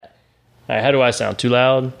All right, how do I sound? Too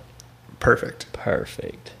loud? Perfect.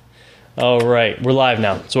 Perfect. All right, we're live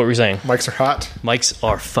now. That's what we're saying. Mics are hot. Mics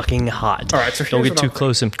are fucking hot. All right, so don't here's get too what I'm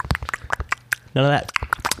close and none of that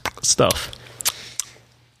stuff.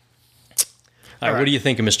 All right, right. what do you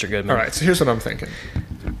think of Mr. Goodman? All right, so here's what I'm thinking.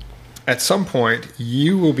 At some point,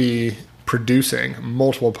 you will be producing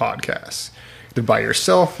multiple podcasts, either by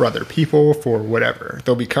yourself, for other people, for whatever.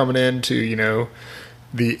 They'll be coming into,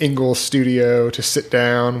 the Ingalls studio to sit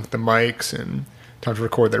down with the mics and time to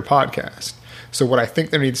record their podcast. So what I think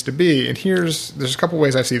there needs to be, and there's a couple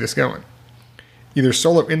ways I see this going. Either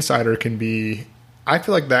Solo Insider can be, I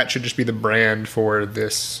feel like that should just be the brand for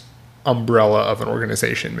this umbrella of an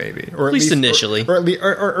organization, maybe, or At least initially,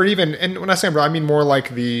 or even. And when I say umbrella, I mean more like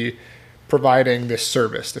the providing this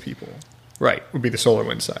service to people. Right, Would be the Solo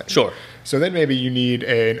Insider. sure. So then maybe you need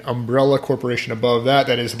an umbrella corporation above that.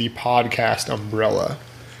 That is the podcast umbrella.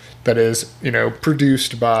 That is,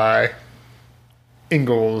 produced by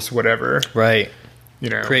Ingalls, whatever. Right.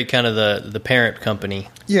 Create kind of the parent company.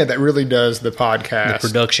 Yeah, that really does the podcast. The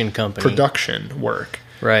production company. Production work.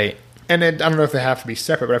 Right. And I don't know if they have to be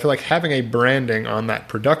separate, but I feel like having a branding on that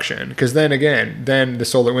production, because then the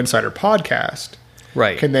Solo Insider podcast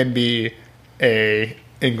Right. can then be a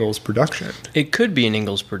Ingalls production. It could be an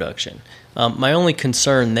Ingalls production. My only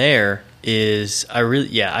concern there is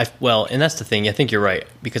and that's the thing. I think you're right,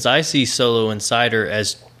 because I see Solo Insider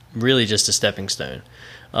as really just a stepping stone.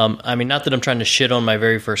 Not that I'm trying to shit on my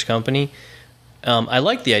very first company. I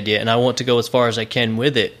like the idea and I want to go as far as I can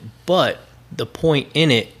with it, but the point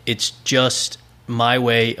in it, it's just my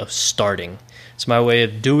way of starting. It's my way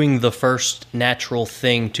of doing the first natural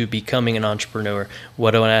thing to becoming an entrepreneur.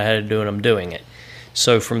 What do I know how to do, and I'm doing it.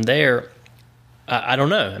 So from there, I don't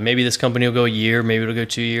know. Maybe this company will go a year, maybe it'll go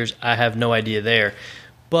 2 years. I have no idea there.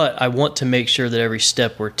 But I want to make sure that every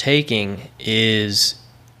step we're taking is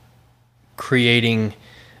creating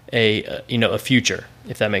a future,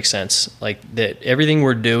 if that makes sense. Like that everything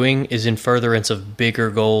we're doing is in furtherance of bigger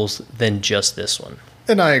goals than just this one.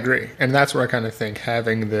 And I agree. And that's where I kind of think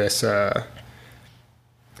having this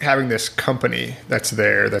company that's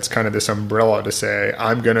there, that's kind of this umbrella to say,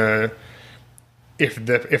 I'm going to, if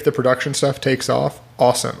the production stuff takes off,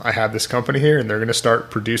 awesome. I have this company here and they're going to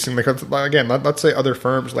start producing. Again, let's say other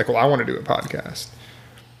firms like, well, I want to do a podcast.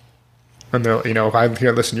 And they'll, if I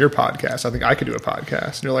listen to your podcast, I think I could do a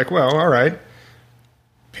podcast. And you're like, well, all right,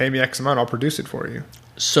 pay me X amount, I'll produce it for you.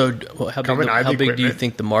 So how big do you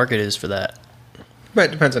think the market is for that? But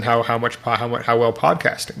it depends on how well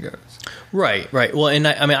podcasting goes. Right. Well, and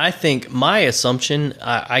I think my assumption,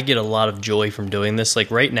 I get a lot of joy from doing this. Like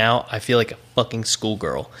right now, I feel like a fucking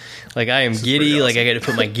schoolgirl. Like I am giddy. Awesome. Like I got to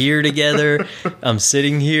put my gear together. I'm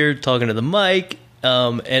sitting here talking to the mic,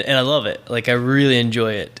 and I love it. Like I really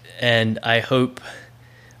enjoy it, and I hope.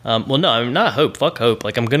 Fuck hope.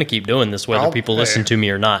 Like I'm gonna keep doing this whether people listen to me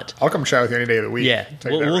or not. I'll come chat with you any day of the week. Yeah,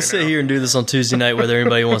 we'll sit here and do this on Tuesday night whether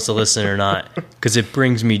anybody wants to listen or not, because it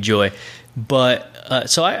brings me joy. But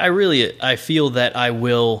so I feel that I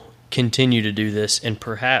will continue to do this, and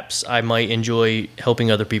perhaps I might enjoy helping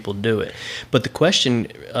other people do it. But the question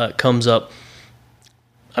comes up.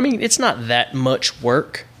 It's not that much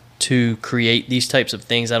work to create these types of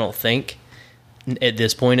things, I don't think. At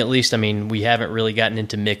this point, at least, we haven't really gotten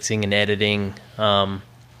into mixing and editing, and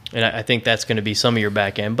I think that's going to be some of your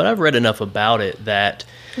back end. But I've read enough about it that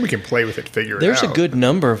we can play with it, figure it out. There's a good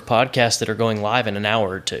number of podcasts that are going live in an hour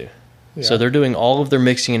or two. Yeah. So they're doing all of their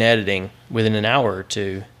mixing and editing within an hour or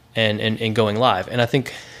two and going live. And I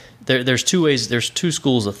think there's two ways. There's two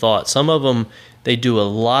schools of thought. Some of them, they do a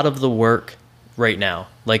lot of the work right now.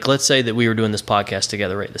 Like let's say that we were doing this podcast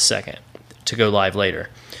together right this second to go live later.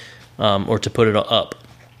 Or to put it up.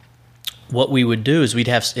 What we would do is we'd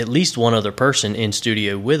have at least one other person in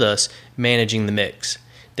studio with us managing the mix.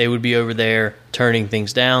 They would be over there turning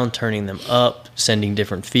things down, turning them up, sending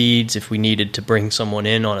different feeds if we needed to bring someone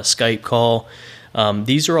in on a Skype call.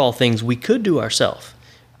 These are all things we could do ourselves,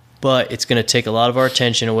 but it's going to take a lot of our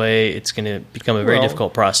attention away. It's going to become a very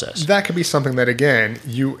difficult process. That could be something that, again,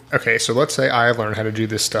 so let's say I learned how to do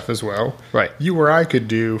this stuff as well. Right. You or I could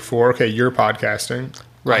do you're podcasting.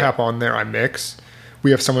 Right. I hop on there, I mix.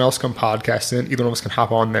 We have someone else come podcast in. Either one of us can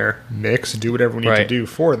hop on there, mix, do whatever we need to do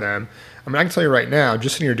for them. I can tell you right now,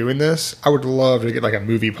 just sitting here doing this, I would love to get like a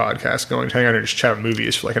movie podcast going, hang out and just chat about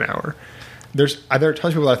movies for like an hour. There are tons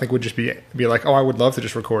of people that I think would just be like, oh, I would love to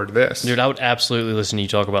just record this. Dude, I would absolutely listen to you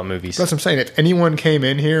talk about movies. That's what I'm saying. If anyone came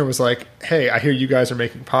in here and was like, hey, I hear you guys are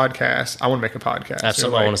making podcasts, I want to make a podcast. That's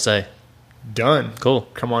something I want to say. Done. Cool.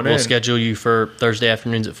 Come on in. We'll schedule you for Thursday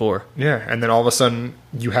afternoons at 4. Yeah, and then all of a sudden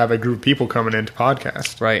you have a group of people coming in to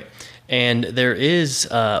podcast. Right. And there is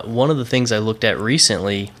one of the things I looked at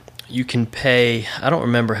recently. You can pay, I don't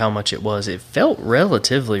remember how much it was. It felt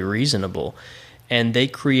relatively reasonable. And they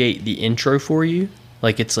create the intro for you.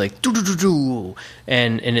 Like it's like, doo-doo-doo-doo,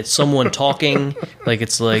 and it's someone talking. Like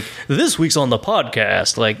it's like, this week's on the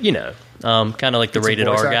podcast. Like, you know, kind of like the rated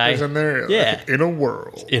R guy. In there, yeah. Like, in a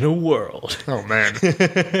world. In a world. Oh, man.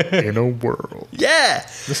 In a world. Yeah.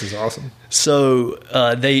 This is awesome. So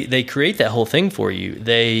they create that whole thing for you.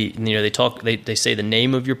 They talk. They say the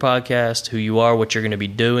name of your podcast, who you are, what you're going to be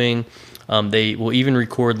doing. They will even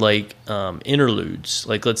record like interludes.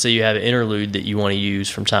 Like let's say you have an interlude that you want to use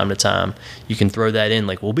from time to time. You can throw that in.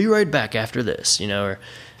 Like we'll be right back after this, you know.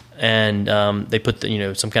 And they put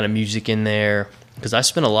some kind of music in there. Because I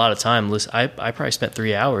spent a lot of time I probably spent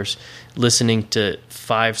 3 hours listening to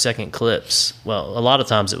 5-second clips. Well, a lot of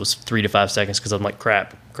times it was 3 to 5 seconds because I'm like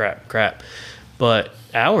crap. But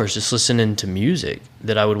hours just listening to music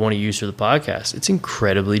that I would want to use for the podcast. It's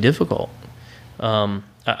incredibly difficult.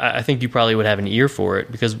 I think you probably would have an ear for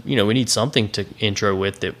it because we need something to intro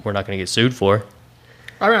with that we're not going to get sued for.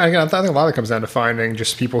 I mean, I think a lot of it comes down to finding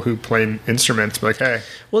just people who play instruments. Like, hey,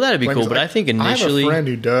 well, that'd be cool. But I think initially, I have a friend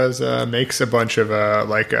who does makes a bunch of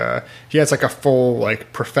he has like a full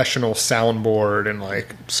like professional soundboard and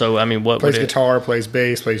like. So I mean, what plays would guitar, plays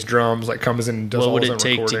bass, plays drums, like comes in and does all his own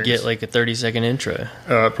recordings. What would it take to get like a 30-second intro?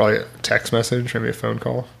 Probably a text message, maybe a phone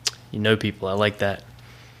call. You know people, I like that.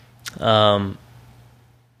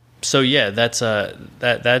 So yeah, that's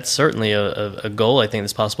certainly a goal I think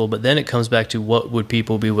that's possible. But then it comes back to what would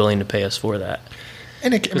people be willing to pay us for that?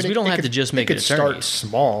 And because we don't have to just make it start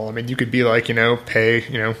small. I mean, you could be like pay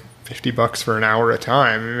 $50 for an hour at a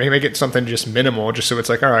time. Maybe make it something just minimal, just so it's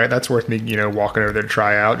like all right, that's worth me walking over there to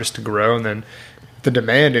try out just to grow. And then the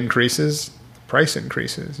demand increases, the price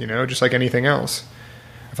increases. Just like anything else.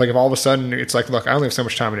 If all of a sudden it's like, look, I only have so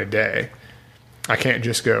much time in a day. I can't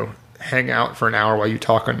just go hang out for an hour while you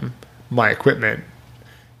talk on my equipment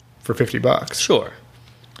for $50. Sure.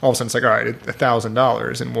 All of a sudden it's like, all right,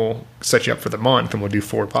 $1,000 and we'll set you up for the month and we'll do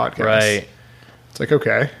 4 podcasts. Right. It's like,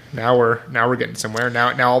 okay, now we're getting somewhere.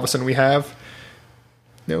 Now all of a sudden we have,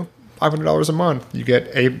 $500 a month. You get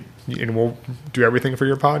and we'll do everything for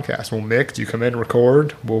your podcast. We'll mix, you come in,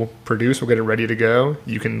 record, we'll produce, we'll get it ready to go.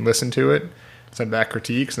 You can listen to it, send back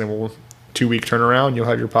critiques, and then we'll 2-week turnaround. You'll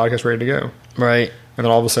have your podcast ready to go. Right. And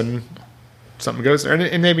then all of a sudden, something goes there.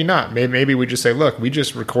 And maybe not. Maybe we just say, look, we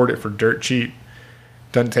just record it for dirt cheap.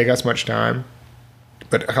 Doesn't take us much time.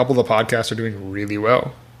 But a couple of the podcasts are doing really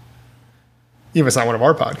well. Even if it's not one of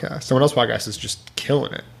our podcasts. Someone else's podcast is just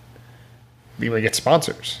killing it. We may get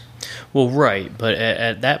sponsors. Well, right. But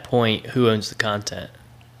at that point, who owns the content?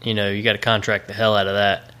 You got to contract the hell out of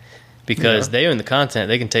that. Because they own the content.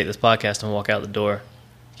 They can take this podcast and walk out the door.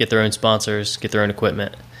 Get their own sponsors. Get their own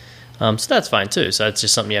equipment. So that's fine too. So that's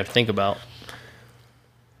just something you have to think about.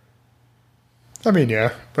 I mean,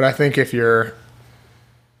 yeah, but I think I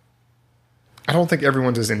don't think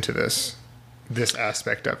everyone's as into this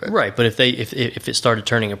aspect of it. Right, but if it started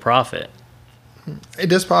turning a profit.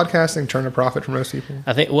 Does podcasting turn a profit for most people?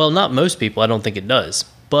 I think, well, not most people. I don't think it does,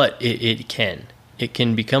 but it can. It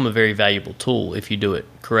can become a very valuable tool if you do it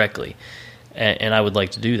correctly, and I would like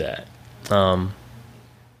to do that.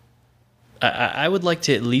 I would like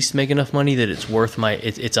to at least make enough money that it's worth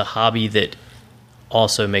it's a hobby that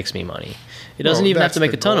also makes me money. It doesn't even have to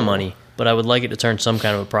make a ton of money, but I would like it to turn some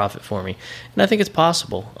kind of a profit for me. And I think it's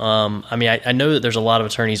possible. I mean, I know that there's a lot of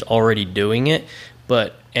attorneys already doing it,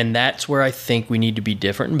 and that's where I think we need to be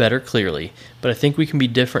different and better, clearly. But I think we can be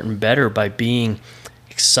different and better by being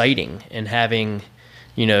exciting and having,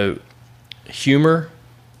 humor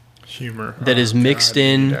that is mixed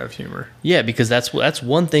in. Have humor. Yeah, because that's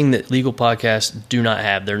one thing that legal podcasts do not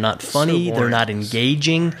have. They're not funny. So they're not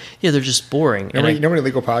engaging. Yeah, they're just boring. You know how many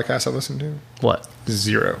legal podcasts I listen to? What?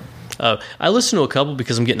 0. Oh, I listen to a couple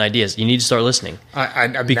because I'm getting ideas. You need to start listening. Now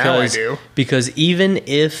I do. Because even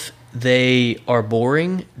if they are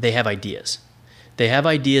boring, they have ideas. They have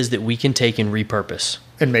ideas that we can take and repurpose.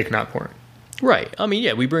 And make not boring. Right. I mean,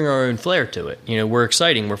 yeah, we bring our own flair to it. We're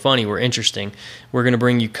exciting, we're funny, we're interesting. We're going to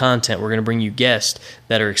bring you content. We're going to bring you guests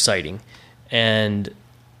that are exciting. And,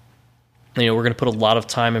 we're going to put a lot of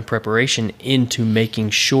time and preparation into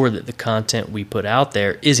making sure that the content we put out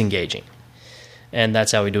there is engaging. And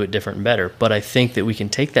that's how we do it different and better. But I think that we can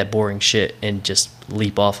take that boring shit and just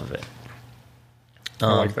leap off of it.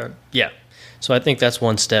 I like that. Yeah. So I think that's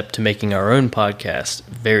one step to making our own podcast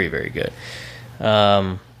very, very good.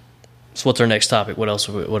 So what's our next topic? What else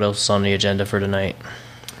is on the agenda for tonight?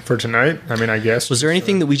 For tonight? I mean, I guess. Was there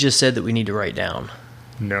anything that we just said that we need to write down?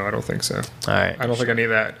 No, I don't think so. All right. I don't think any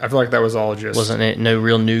of that. I feel like that was all just... Wasn't it no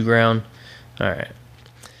real new ground? All right.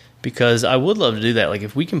 Because I would love to do that. Like,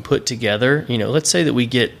 if we can put together, let's say that we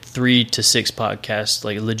get 3 to 6 podcasts,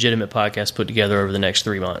 like legitimate podcasts put together over the next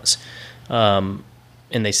 3 months. And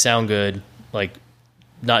they sound good, like,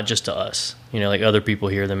 not just to us. Like other people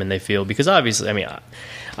hear them and they feel... Because obviously,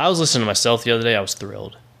 I was listening to myself the other day. I was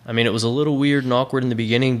thrilled. It was a little weird and awkward in the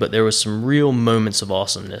beginning, but there was some real moments of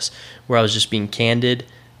awesomeness where I was just being candid,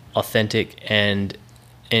 authentic, and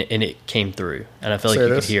it came through. And I felt like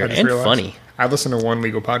you could hear it. And funny. I listened to one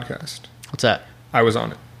legal podcast. What's that? I was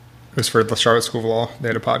on it. It was for the Charlotte School of Law. They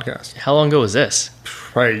had a podcast. How long ago was this?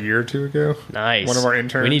 Probably a year or 2 ago. Nice. One of our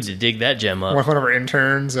interns. We need to dig that gem up. One of our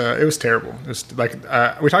interns. It was terrible. It was like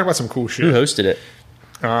we talked about some cool shit. Who hosted it?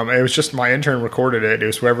 It was just my intern recorded it. It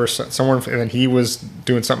was someone, and then he was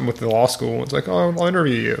doing something with the law school. It's like, oh, I'll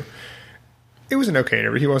interview you. It was an okay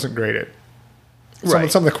interview. He wasn't great at some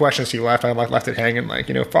of the questions he left. I left it hanging, like,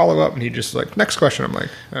 follow up, and he just like, next question. I'm like,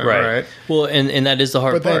 all right. Well, and that is the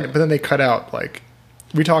hard part. But then they cut out, like,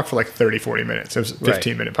 we talked for like 30, 40 minutes. It was a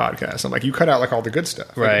 15-minute podcast. I'm like, you cut out like all the good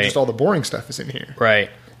stuff. Like, just all the boring stuff is in here.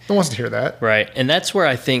 Right. No one wants to hear that. Right. And that's where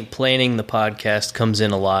I think planning the podcast comes in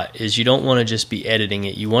a lot, is you don't want to just be editing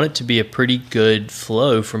it. You want it to be a pretty good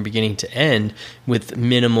flow from beginning to end with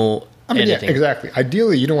minimal editing. Yeah, exactly.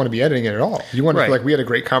 Ideally, you don't want to be editing it at all. You want to feel like we had a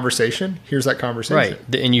great conversation. Here's that conversation.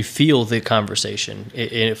 Right. And you feel the conversation.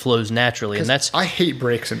 And it flows naturally. And that's... I hate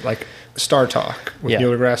breaks in, like, Star Talk with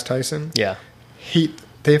Neil deGrasse Tyson. Yeah.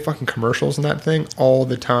 They have fucking commercials in that thing all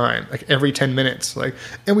the time. Like, every 10 minutes. Like,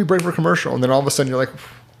 and we break for commercial. And then all of a sudden, you're like...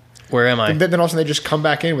 Where am I? Then all of a sudden they just come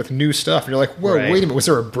back in with new stuff. And you're like, whoa, wait a minute. Was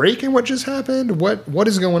there a break in what just happened? What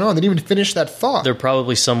is going on? They didn't even finish that thought. They're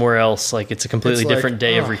probably somewhere else. Like, it's a completely different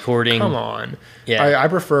day of recording. Come on. Yeah. I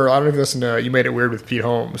prefer... I don't know if you listen to... You Made It Weird with Pete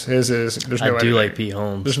Holmes. His is... There's no editing. I do like Pete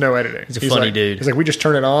Holmes. There's no editing. He's a funny dude. He's like, we just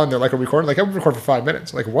turn it on. They're like, are we recording? Like, I'm recording for 5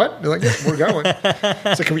 minutes. Like, what? They're like, yeah, we're going.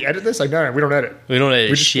 It's like, can we edit this? Like, no, we don't edit. We don't edit.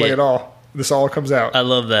 We just play it all. This all comes out. I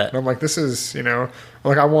love that. And I'm like, this is, I'm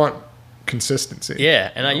like, I want consistency.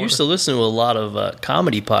 Yeah, and I used to listen to a lot of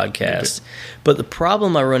comedy podcasts, but the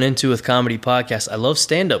problem I run into with comedy podcasts, I love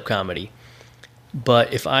stand-up comedy,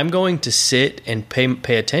 but if I'm going to sit and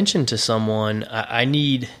pay attention to someone, I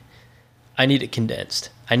need it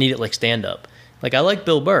condensed. I need it like stand-up. Like, I like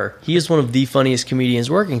Bill Burr. He is one of the funniest comedians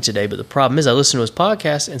working today, but the problem is I listen to his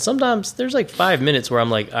podcast, and sometimes there's like 5 minutes where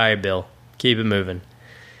I'm like, all right, Bill, keep it moving.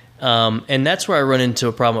 And that's where I run into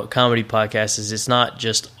a problem with comedy podcasts, is it's not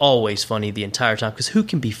just always funny the entire time, because who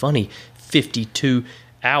can be funny 52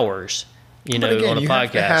 hours, on a podcast?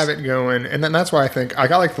 Have to have it going, and then that's why I think I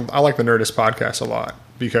like the Nerdist podcast a lot,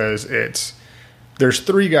 because there's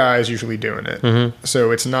 3 guys usually doing it,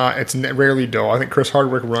 so it's rarely dull. I think Chris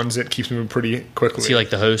Hardwick runs it, keeps moving pretty quickly. Is he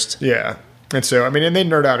like the host? Yeah, and so and they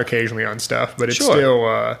nerd out occasionally on stuff, but it's still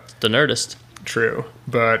the Nerdist. True,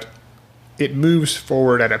 but it moves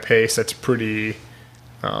forward at a pace that's pretty.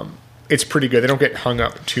 It's pretty good. They don't get hung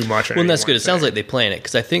up too much. Well, that's good. It sounds like they plan it,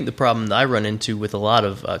 because I think the problem that I run into with a lot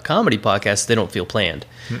of comedy podcasts, they don't feel planned.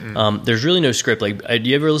 There's really no script. Like, do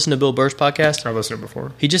you ever listen to Bill Burr's podcast? I've listened to it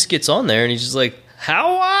before. He just gets on there and he's just like,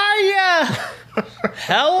 "How are ya?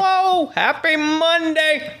 Hello, happy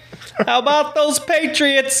Monday. How about those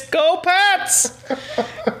Patriots? Go Pats!"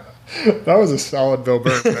 That was a solid Bill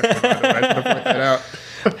Burr. I had to point that out.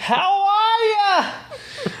 How are ya?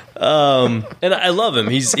 And I love him.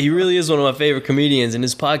 He really is one of my favorite comedians, and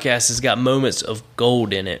his podcast has got moments of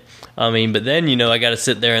gold in it. But then, I got to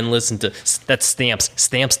sit there and listen to that's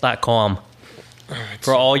Stamps.com.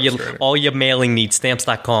 For all your mailing needs,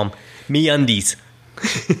 Stamps.com. MeUndies.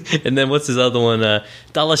 And then what's his other one?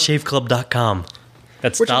 DollarShaveClub.com.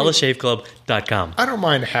 That's DollarShaveClub.com. I don't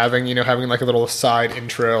mind having like a little side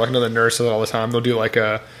intro. Like, I know the nurse does it all the time. They'll do like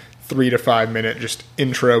a 3 to 5 minute just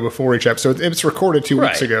intro before each episode. If it's recorded 2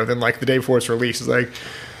 weeks ago, then like the day before it's released, it's like,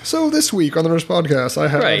 so this week on the Nurse Podcast, I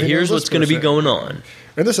have... Right, here's what's going to be going on.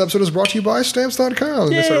 And this episode is brought to you by Stamps.com.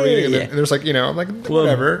 And they start reading, and there's like, I'm like,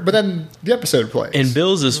 whatever. But then the episode plays. And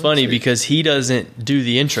Bill's is funny because he doesn't do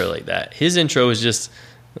the intro like that. His intro is just,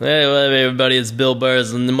 "Hey, everybody, it's Bill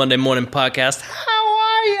Burr's and the Monday Morning Podcast. How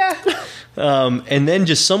are ya?" And then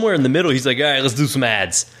just somewhere in the middle, he's like, "All right, let's do some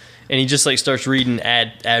ads." And he just like starts reading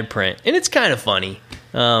ad print. And it's kind of funny.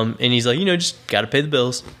 And he's like, just got to pay the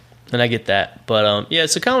bills. And I get that. But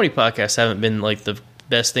so comedy podcasts haven't been like the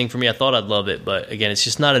best thing for me. I thought I'd love it, but again, it's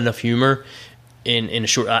just not enough humor. in a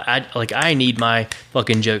short. I need my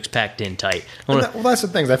fucking jokes packed in tight. Well, that's the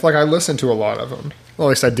thing. I feel like I listen to a lot of them. Well,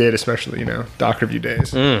 at least I did, especially Doc Review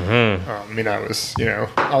days. Mm-hmm.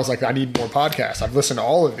 I was like, I need more podcasts. I've listened to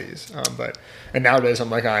all of these, and nowadays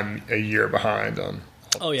I'm a year behind on.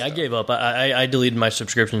 Oh yeah, I gave up. I deleted my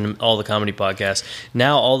subscription to all the comedy podcasts.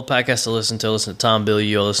 Now all the podcasts I listen to Tom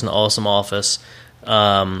Bilyeu, I listen to Awesome Office.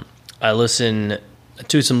 I listen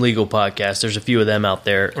to some legal podcasts. There's a few of them out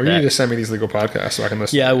there. Or you need to send me these legal podcasts so I can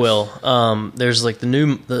listen. Yeah, I will. There's like the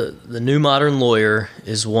new Modern Lawyer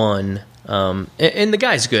is one, and the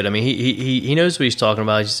guy's good. I mean, he knows what he's talking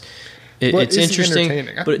about. It's interesting,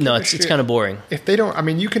 but no, it's kind of boring. If they don't, I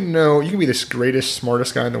mean, you can be the greatest,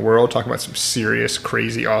 smartest guy in the world talking about some serious,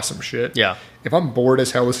 crazy, awesome shit. Yeah. If I'm bored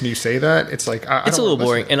as hell listening to you say that, it's like it's a little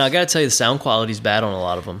boring. And I got to tell you, the sound quality's bad on a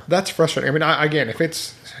lot of them. That's frustrating. I mean, if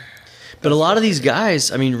it's. But a lot of these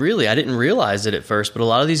guys, I mean, really, I didn't realize it at first, but a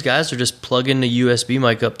lot of these guys are just plugging the USB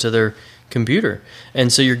mic up to their computer.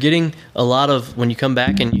 And so you're getting a lot of, when you come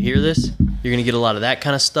back and you hear this, you're going to get a lot of that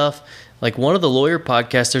kind of stuff. Like one of the lawyer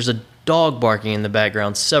podcasts, there's a dog barking in the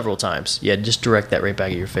background several times. Yeah, just direct that right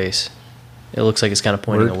back at your face. It looks like it's kind of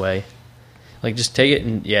pointing away. Like just take it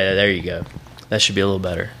and, yeah, there you go. That should be a little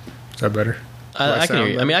better. Is that better? I can hear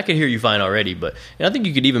you. I mean, I can hear you fine already, but and I think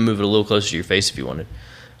you could even move it a little closer to your face if you wanted.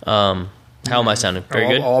 How am I sounding? Very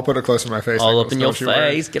good? I'll put it close to my face. All up in your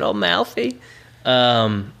face. Get all mouthy.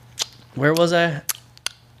 Where was I?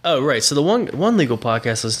 Oh, right. So the one legal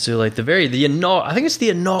podcast I listened to, like I think it's the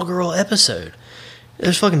inaugural episode.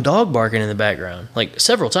 There's fucking dog barking in the background, like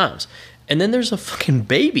several times. And then there's a fucking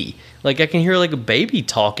baby. Like I can hear like a baby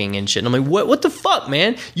talking and shit. And I'm like, what the fuck,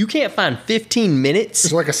 man? You can't find 15 minutes?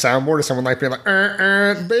 Is it like a soundboard or someone like being like,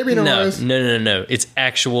 baby noise? No. It's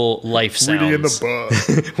actual life sounds. Weenie in the butt.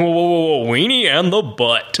 whoa. Weenie and the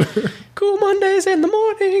butt. Cool Mondays in the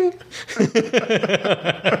morning.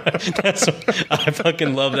 I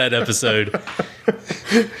fucking love that episode.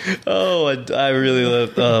 Oh, I really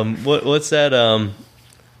love. What's that?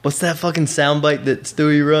 What's that fucking soundbite that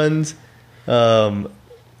Stewie runs?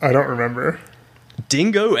 I don't remember.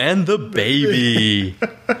 Dingo and the Baby.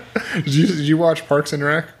 Did you watch Parks and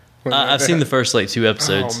Rec? I've seen the first like 2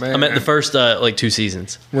 episodes. Oh, man. I meant the first like 2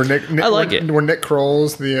 seasons. Where I like it. Where Nick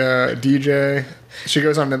Kroll's the DJ.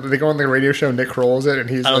 They go on the radio show. Nick Kroll's it, and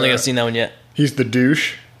he's. I don't think I've seen that one yet. He's the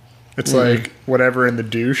douche. It's like whatever in the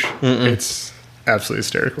douche. It's absolutely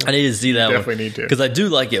hysterical. I need to see that one. Definitely need to, because I do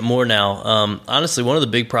like it more now. Honestly, one of the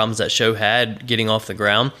big problems that show had getting off the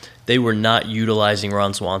ground, they were not utilizing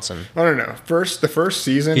Ron Swanson. I don't know. The first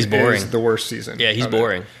season he's boring. Is the worst season. Yeah, he's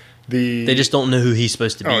boring. They just don't know who he's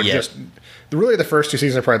supposed to be yet. Really, the first 2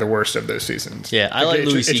 seasons are probably the worst of those seasons. Yeah, I like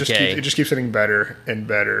Louis C.K. It just keeps getting better and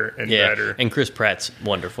better and better. And Chris Pratt's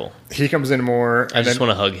wonderful. He comes in more. I just want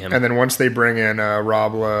to hug him. And then once they bring in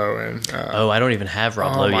Rob Lowe and I don't even have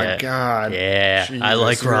Rob Lowe yet. Oh my god! Yeah, Jesus, I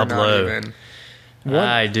like Rob Lowe.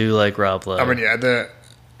 I do like Rob Lowe. I mean,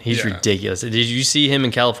 he's ridiculous. Did you see him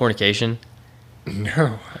in Californication?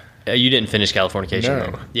 No. You didn't finish Californication.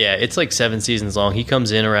 No. Then. Yeah, it's like 7 seasons long. He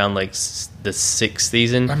comes in around like the 6th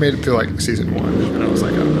season. I made it through like season 1, and I was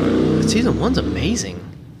like, oh. Season 1's amazing.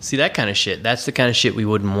 See, that kind of shit. That's the kind of shit we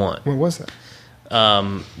wouldn't want. What was that?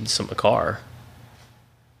 A car.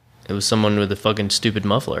 It was someone with a fucking stupid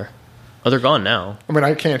muffler. Oh, they're gone now. I mean,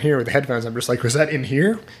 I can't hear with the headphones. I'm just like, was that in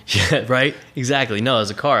here? Yeah, right? Exactly. No,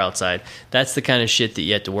 there's a car outside. That's the kind of shit that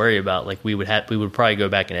you have to worry about. Like, we would probably go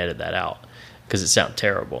back and edit that out because it sounded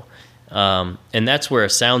terrible. And that's where a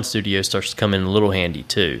sound studio starts to come in a little handy,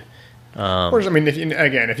 too.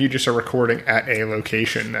 If you just are recording at a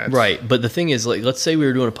location, that's... Right, but the thing is, like, let's say we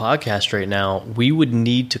were doing a podcast right now, we would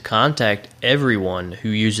need to contact everyone who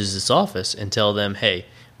uses this office and tell them, hey,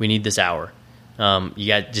 we need this hour.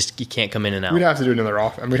 You can't come in and out. We'd have to do another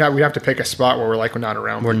office. We'd have to pick a spot where we're not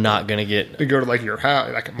around. We're not going to get... We go to like your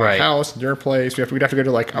house, like my house, your place. We'd have to go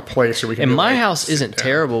to like a place where we can... And my house isn't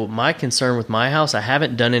terrible. My concern with my house, I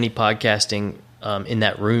haven't done any podcasting in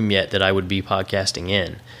that room yet that I would be podcasting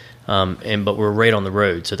in. But we're right on the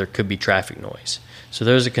road, so there could be traffic noise. So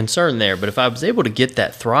there's a concern there. But if I was able to get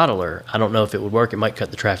that throttler, I don't know if it would work. It might cut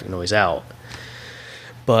the traffic noise out.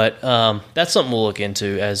 But that's something we'll look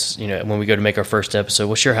into as when we go to make our first episode.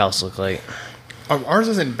 What's your house look like? Ours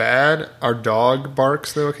isn't bad. Our dog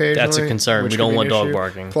barks though occasionally. That's a concern. We don't want dog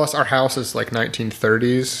barking. Plus, our house is like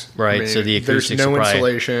 1930s. Right. So the acoustics. There's no are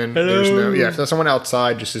insulation. Hello. There's if there's someone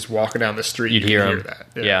outside just walking down the street, you'd hear them.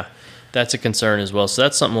 That. Yeah. That's a concern as well. So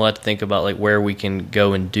that's something we'll have to think about, like where we can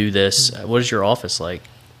go and do this. What is your office like?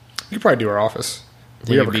 You could probably do our office.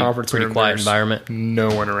 We have it'd a be conference pretty room. quiet There's environment.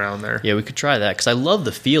 No one around there. Yeah, we could try that because I love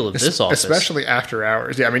the feel of this office, especially after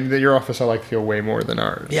hours. Yeah, I mean, your office I like to feel way more than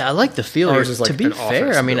ours. Yeah, I like the feel. Ours is like to be an fair,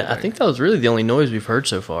 office I mean, I building. think that was really the only noise we've heard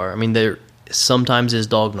so far. I mean, there sometimes is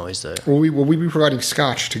dog noise though. Will we be providing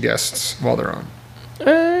scotch to guests while they're on?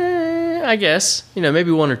 I guess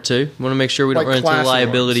maybe one or two. Want to make sure we don't Like run into a classy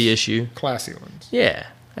liability ones. issue. Classy ones. Yeah,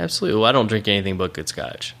 absolutely. Well, I don't drink anything but good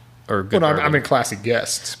scotch or good. Well, no, I bourbon. mean classy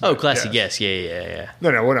guests. Oh, but classy yes. guess. Yeah.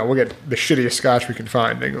 No, we'll get the shittiest scotch we can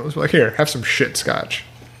find. Nicholas, like, here, have some shit scotch.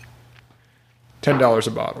 $10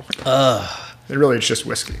 a bottle. It's just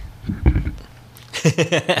whiskey.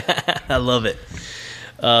 I love it.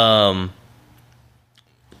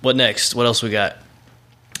 What next? What else we got?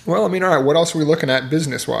 Well, I mean, all right, what else are we looking at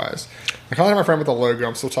business-wise? I called my friend with the logo.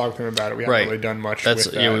 I'm still talking to him about it. We haven't really done much with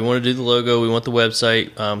that. Yeah, we want to do the logo. We want the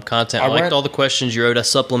website content. I liked all the questions you wrote. I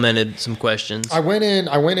supplemented some questions. I went in,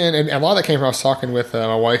 and a lot of that came from I was talking with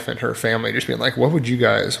my wife and her family, just being like, what would you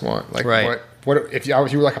guys want? Like, what if you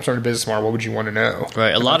were like, I'm starting a business tomorrow, what would you want to know? Right,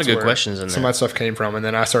 a And lot that's of good where questions in there. Some of that stuff came from, and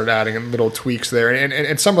then I started adding little tweaks there.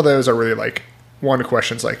 And some of those are really like, one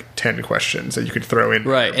question's like 10 questions that you could throw in.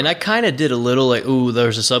 Right, and I kind of did a little like, ooh,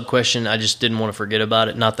 there's a sub question. I just didn't want to forget about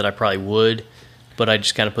it. Not that I probably would, but I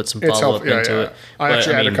just kind of put some follow up into it. I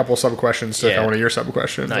actually added a couple sub questions to one of your sub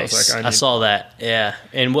questions. Nice. I was like, I saw that. Yeah,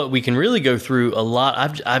 and what we can really go through a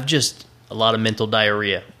lot. I've just a lot of mental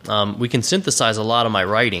diarrhea. We can synthesize a lot of my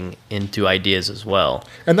writing into ideas as well.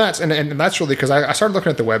 And that's really because I started looking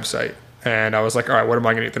at the website. And I was like, all right, what am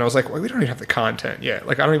I going to do? Then I was like, well, we don't even have the content yet.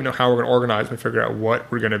 Like, I don't even know how we're going to organize and figure out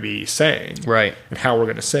what we're going to be saying. Right. And how we're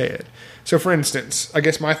going to say it. So, for instance, I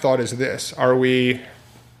guess my thought is this. I'm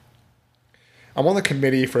on the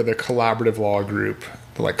committee for the collaborative law group,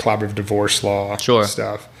 the like collaborative divorce law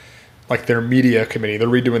stuff. Like their media committee. They're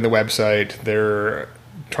redoing the website. They're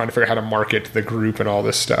trying to figure out how to market the group and all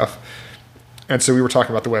this stuff. And so we were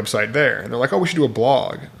talking about the website there. And they're like, oh, we should do a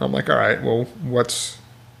blog. I'm like, all right, well, what's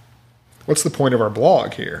the point of our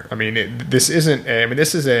blog here? I mean, this is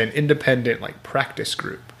an independent like practice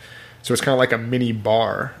group. So it's kind of like a mini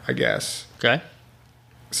bar, I guess. Okay.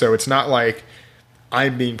 So it's not like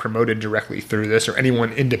I'm being promoted directly through this or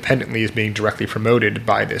anyone independently is being directly promoted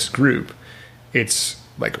by this group. It's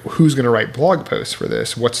like, who's going to write blog posts for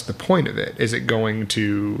this? What's the point of it? Is it going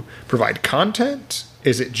to provide content?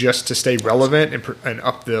 Is it just to stay relevant and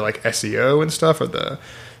up the like SEO and stuff of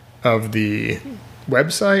the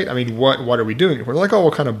website? I mean, what are we doing? We're like, oh,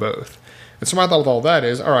 well, kind of both. And so my thought with all that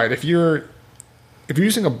is, all right, if you're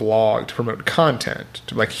using a blog to promote content,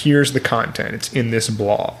 to like, here's the content, it's in this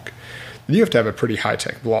blog, then you have to have a pretty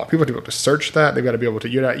high-tech blog. People have to be able to search that. They've got to be able to,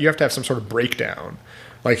 you have to have some sort of breakdown.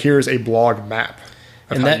 Like, here's a blog map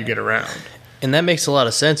of how you get around. And that makes a lot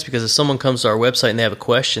of sense because if someone comes to our website and they have a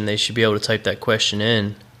question, they should be able to type that question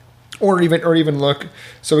in. Or even look.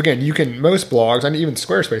 So again, you can, most blogs, and even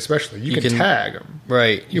Squarespace especially, you can tag them.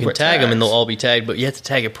 Right. You can tag them and they'll all be tagged, but you have to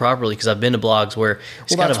tag it properly because I've been to blogs where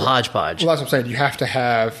it's kind of hodgepodge. Well, that's what I'm saying. You have to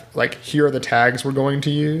have, like, here are the tags we're going to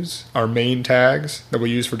use, our main tags that we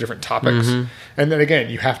use for different topics. Mm-hmm. And then again,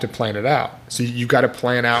 you have to plan it out. So you've got to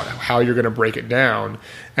plan out how you're going to break it down.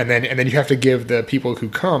 And then you have to give the people who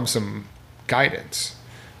come some guidance.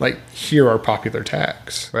 Like, here are popular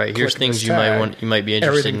tags. Right. Here's things you might be interested in hearing.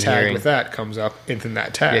 Everything tagged with that comes up into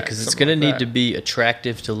that tag. Yeah, because it's going to need to be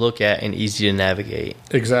attractive to look at and easy to navigate.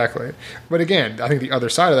 Exactly. But again, I think the other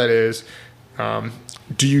side of that is,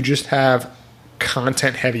 do you just have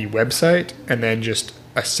content-heavy website and then just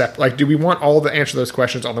do we want all the answer to those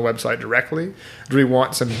questions on the website directly? Do we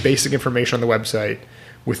want some basic information on the website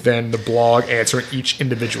with then the blog answering each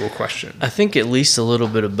individual question? I think at least a little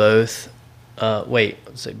bit of both.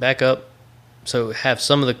 Back up. So have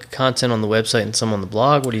some of the content on the website and some on the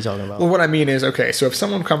blog? What are you talking about? Well, what I mean is, okay, so if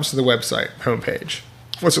someone comes to the website homepage,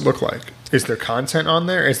 what's it look like? Is there content on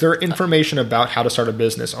there? Is there information about how to start a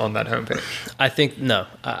business on that homepage? I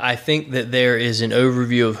think that there is an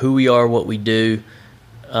overview of who we are, what we do,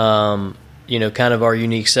 kind of our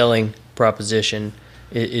unique selling proposition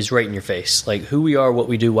is right in your face. Like who we are, what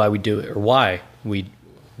we do, why we do it, or why we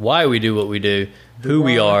do what we do, who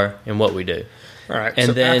we are, and what we do. All right. And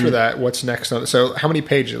so then, after that, what's next? So how many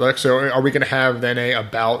pages? So are we going to have then a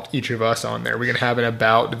about each of us on there? Are we going to have an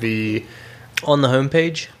about on the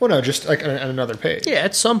homepage? Well, no, just like on another page. Yeah,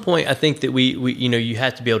 at some point, I think that we you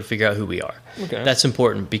have to be able to figure out who we are. Okay. That's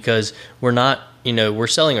important because we're not, we're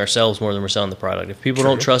selling ourselves more than we're selling the product. If people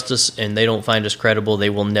don't trust us and they don't find us credible,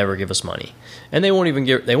 they will never give us money, and they won't even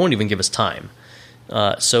give us time.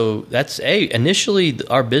 So that's initially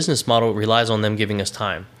our business model relies on them giving us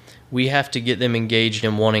time. We have to get them engaged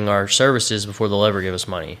in wanting our services before they'll ever give us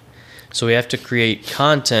money. So we have to create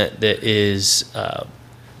content that is All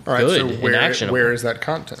right, good so and actionable. where is that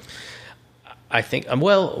content? I think,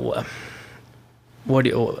 well, what do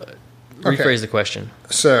you, rephrase the question.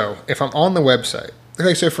 So if I'm on the website,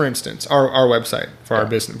 okay, so for instance, our website for our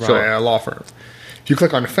business, sure. our law firm, if you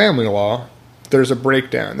click on family law, there's a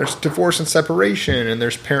breakdown. There's divorce and separation, and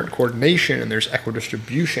there's parent coordination, and there's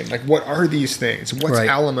equidistribution. Like, what are these things? What's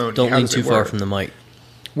alimony? Don't How lean does too it far work? from the mic.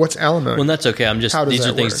 What's alimony? Well, that's okay. These are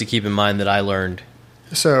that things work? to keep in mind that I learned.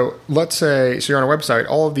 So let's say, so you're on a website,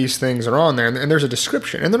 all of these things are on there, and there's a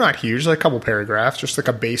description, and they're not huge, like a couple paragraphs, just like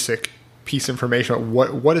a basic piece of information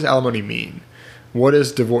about what does alimony mean? What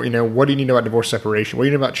is divorce? What do you need to know about divorce separation? What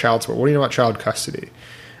do you know about child support? What do you know about child custody?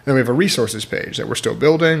 And then we have a resources page that we're still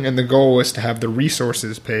building, and the goal is to have the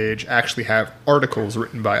resources page actually have articles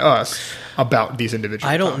written by us about these individual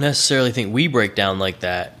I don't topics. necessarily think we break down like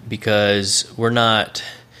that because we're not.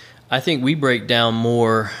 I think we break down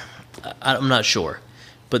more. I'm not sure,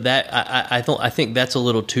 but that I think that's a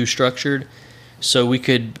little too structured. So we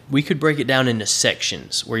could break it down into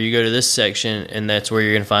sections where you go to this section and that's where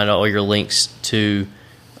you're going to find all your links to,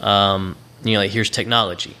 like here's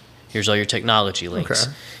technology. Here's all your technology links.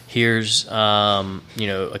 Okay. Here's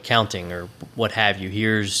accounting or what have you.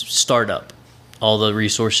 Here's startup. All the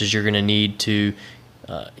resources you're going to need to,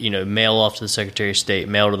 mail off to the Secretary of State,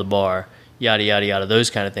 mail to the bar, yada yada yada. Those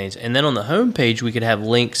kind of things. And then on the home page we could have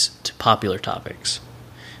links to popular topics.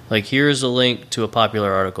 Like, here's a link to a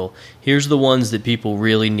popular article. Here's the ones that people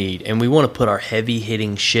really need. And we want to put our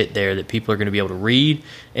heavy-hitting shit there that people are going to be able to read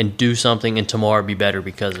and do something and tomorrow be better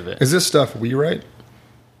because of it. Is this stuff we write?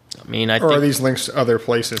 I mean, Or are these links to other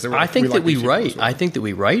places? I think that we write. I think that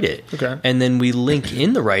we write it. Okay. And then we link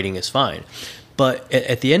in the writing is fine. But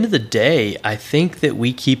at the end of the day, I think that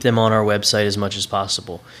we keep them on our website as much as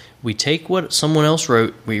possible. We take what someone else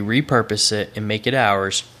wrote, we repurpose it and make it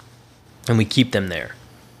ours, and we keep them there.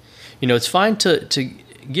 It's fine to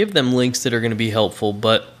give them links that are going to be helpful,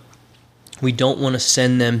 but we don't want to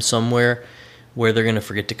send them somewhere where they're going to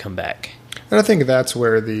forget to come back. And I think that's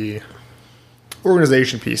where the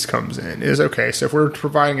organization piece comes in. Is okay, so if we're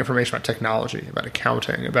providing information about technology, about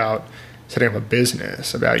accounting, about setting up a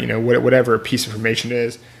business, about whatever a piece of information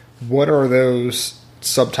is, what are those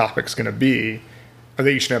subtopics going to be? Are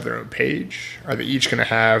they each going to have their own page? Are they each going to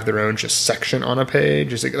have their own just section on a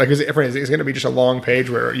page? Is it going to be just a long page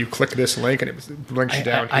where you click this link and it links you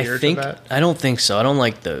down here to that? I don't think so. I don't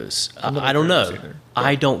like those. I don't know. Either,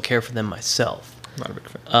 I don't care for them myself. I'm not a big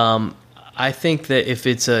fan. I think that if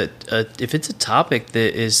it's a topic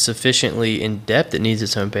that is sufficiently in depth, it needs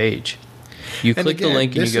its own page. You click the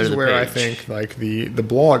link and you go to the page. This is where I think, like the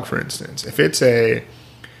blog, for instance, if it's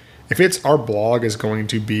our blog is going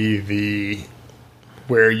to be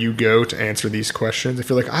where you go to answer these questions. If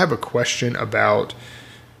you're like, I have a question about,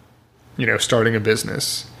 starting a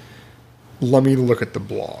business, let me look at the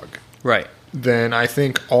blog. Right. Then I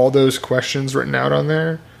think all those questions written out on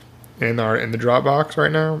there in the Dropbox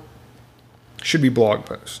right now should be blog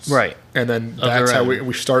posts. Right. And then that's how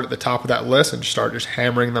we start at the top of that list and start just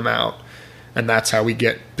hammering them out. And that's how we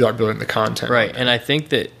start building the content. Right. And I think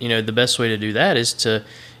that, the best way to do that is to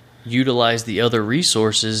utilize the other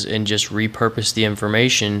resources and just repurpose the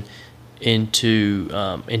information into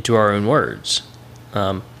our own words.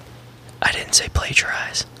 I didn't say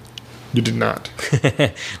plagiarize. You did not.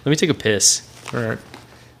 Let me take a piss. All right.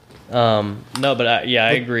 No, but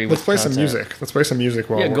I agree. Let's play some music. Let's play some music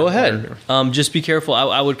while go ahead. Just be careful.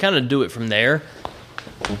 I would kind of do it from there.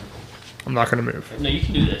 I'm not going to move. No, you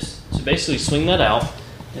can do this. So basically, swing that out,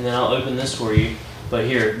 and then I'll open this for you. But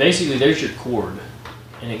here, basically, there's your cord.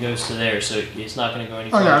 And it goes to there, so it's not going to go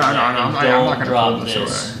any farther. No. And I'm not don't going to drop pull this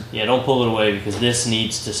away. Yeah, don't pull it away because this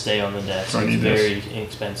needs to stay on the desk. I It's need very this.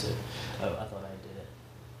 inexpensive. Oh, I thought I did it.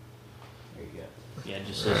 There you go. Yeah,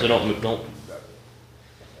 just so don't move. Don't.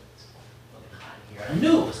 I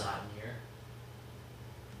knew it was hot in here.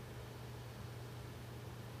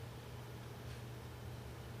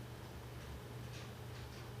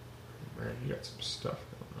 Man, you got some stuff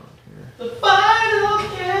going on here. The final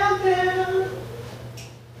countdown.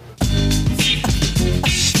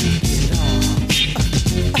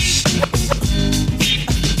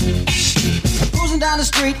 Cruising down the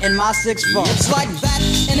street in my 6'4". It's like that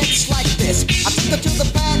and it's like this. I took her to the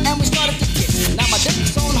pad and we started to kiss. Now my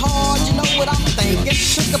dick's on hard, you know what I'm thinking.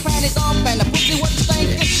 Took the panties off and the pussy wasn't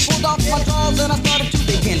stinking. Pulled off my drawers and I started to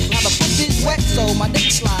begin. Now the pussy's wet so my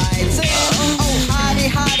dick slides in. Oh, hottie,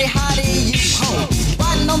 hottie, hottie, you ho.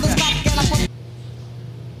 Riding on the stock and I put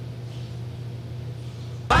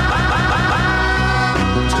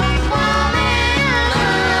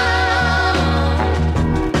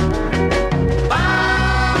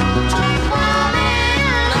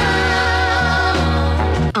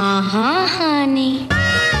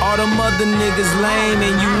niggas lame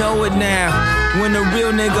and you know it now. When a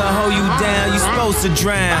real nigga hold you down, you supposed to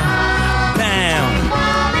drown. Bound.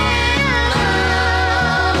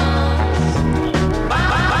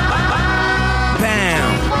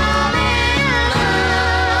 Bound.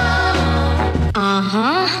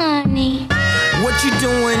 Honey. What you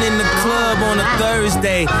doing in the club on a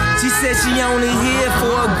Thursday? She said she only here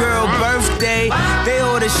for a girl birthday. They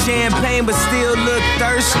order champagne but still look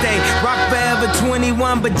thirsty. Rock forever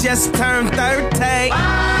 21 but just turned 30.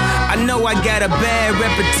 I know I got a bad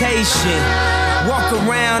reputation. Walk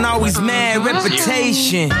around always mad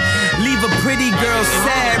reputation. Leave a pretty girl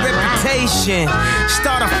sad reputation.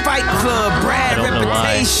 Start a fight club, Brad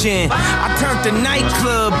reputation. I turned the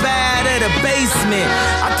nightclub bad at a basement.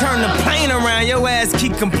 I turned the plane around, your ass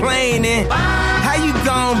keep complaining. How you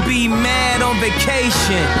gon' be mad on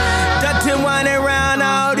vacation? Dutton whining around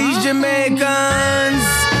all these Jamaicans.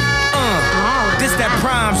 This that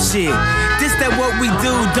prom shit. This that what we do,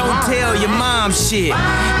 don't tell your mom shit.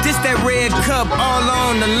 This that red cup all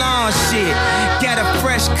on the lawn shit. Got a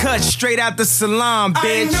fresh cut straight out the salon,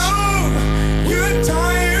 bitch. I know you're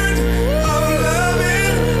tired of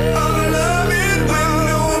loving when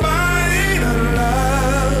nobody to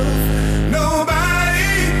love.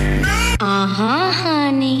 Nobody,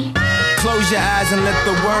 Honey. Close your eyes and let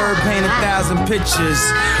the word paint 1,000 pictures.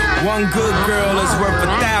 One good girl is worth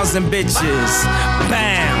 1,000 bitches.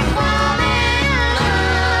 Bam.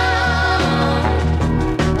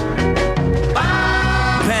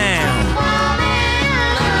 Bam.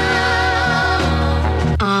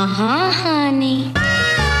 Honey.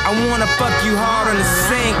 I wanna fuck you hard on the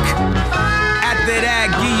sink. After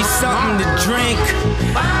that, give you something to drink.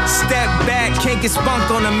 Step back, can't get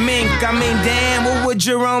spunked on a mink. I mean, damn, what would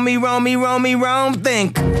Jerome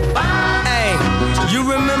think? Hey, you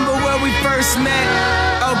remember where we first met?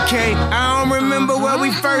 Okay, I don't remember where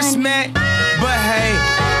we first met. But hey,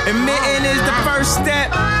 admitting is the first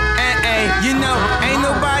step. And hey, you know, ain't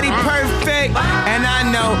nobody perfect. And I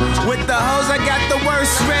know, with the hoes I got the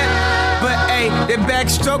worst rep. But hey, the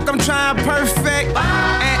backstroke I'm trying perfect.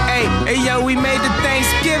 And hey, yo, we made the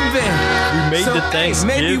Thanksgiving. We made the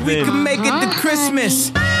Thanksgiving. Maybe we can make it to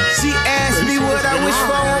Christmas. She asked me what I wish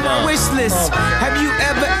for on my wish list. Have you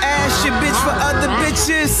ever asked your bitch for other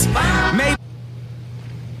bitches? Maybe.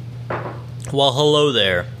 Well, hello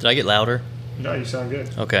there. Did I get louder? No, you sound good.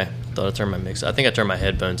 Okay. Thought I turned my mix. I think I turned my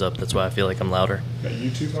headphones up. That's why I feel like I'm louder. Got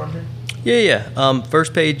YouTube on here? Yeah.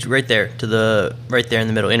 First page right there right there in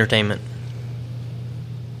the middle. Entertainment.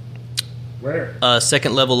 Where?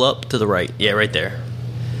 Second level up to the right. Yeah, right there.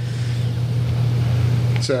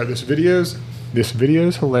 So this video's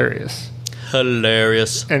hilarious.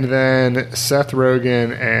 Hilarious. And then Seth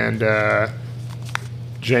Rogen and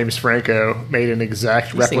James Franco made an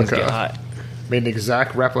exact These things get replica. hot. Made an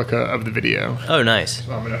exact replica of the video. Oh, nice.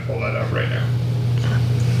 So I'm gonna pull that up right now.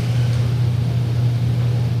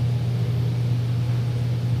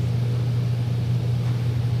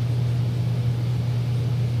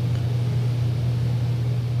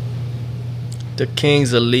 The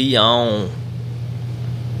Kings of Leon.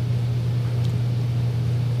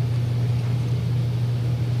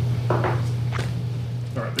 All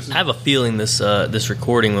right, I have a feeling this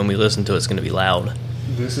recording when we listen to it is going to be loud.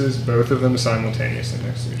 this is both of them simultaneously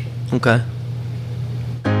next to each other. Okay.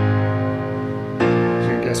 So you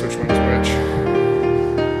can guess which one's which.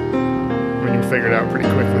 I mean, you'll figure it out pretty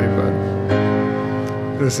quickly, but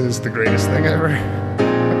this is the greatest thing ever.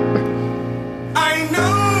 I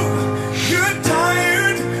know you're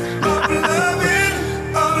tired of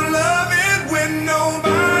loving when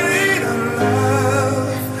nobody to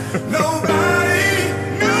love. Nobody.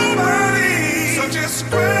 So just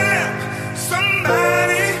grab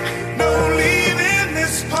somebody. No leaving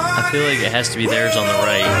this party. I feel like it has to be theirs on the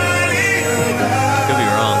right. Could be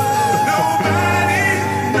wrong.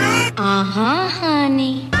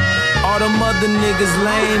 Honey. All them other niggas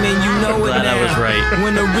lame and you know it Glad now. I was right.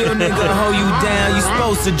 When a real nigga hold you down, you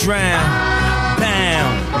supposed to drown.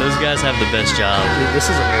 Bam. Those guys have the best job. Dude, this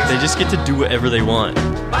is amazing. They just get to do whatever they want.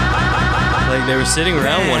 Like, they were sitting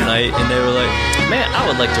around one night and they were like, man, I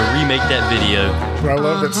would like to remake that video. But I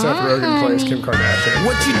love that Seth Rogen plays Kim Kardashian.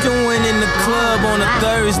 What you doing in the club on a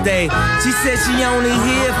Thursday? She said she only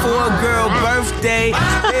here for a girl birthday.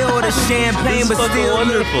 They order champagne This is but fucking still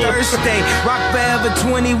look wonderful. thirsty. Rock forever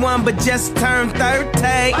 21 but just turned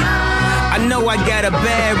 30. I know I got a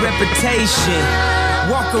bad reputation.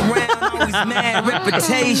 Walk around always mad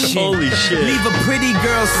reputation. Holy shit. Leave a pretty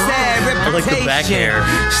girl sad reputation. like the back hair.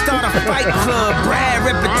 Start a fight club, bad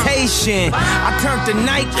reputation. I turned the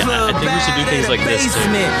nightclub Yeah, I think we should do bad things in the like this, too.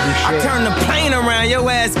 basement. I turn the plane around, your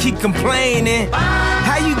ass keep complaining.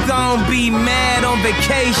 How you gon' be mad on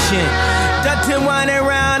vacation? Dutton running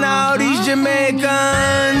around all these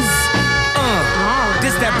Jamaicans.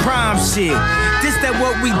 This that prime shit. This that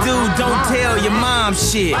what we do, don't tell your mom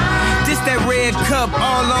shit. This that red cup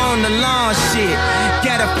all on the lawn shit.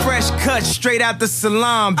 Got a fresh cut straight out the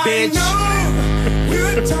salon, bitch.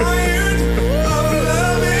 We're tired of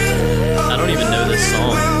loving. I don't even know this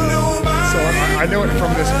song. So I know it from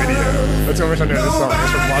this video. That's how much I know this song.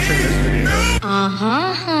 It's from watching this video.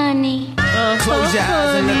 Honey. Close your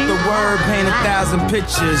eyes and let the word paint 1,000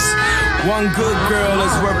 pictures. One good girl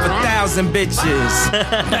is worth 1,000 bitches.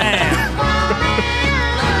 Bam.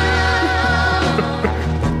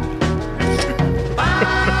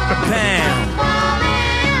 Bam.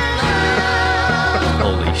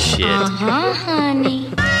 Holy shit. Honey.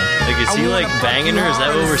 Like, is he like banging her? Is that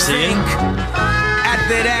what we're seeing?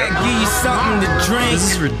 After that, give you something to drink.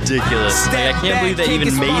 This is ridiculous. Like, I can't believe they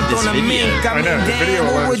even made this video. I know, the video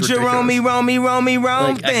What alone would is you Rome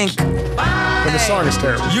Like, I think? And the song is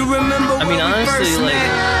terrible. You remember I mean, when we honestly, first like,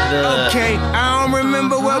 met? Okay, I don't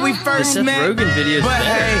remember where we The first Seth met. Rogen video is but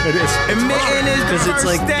better. It is. hey, admitting is the Because it's first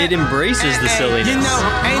like, step. it embraces the silliness. You know,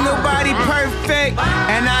 ain't nobody perfect,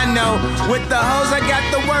 and I know with the hoes I got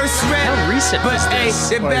the worst rep. How recent But was hey, this?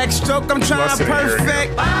 the Like, backstroke I'm trying less to than a year ago.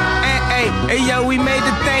 perfect. Hey, yo, we made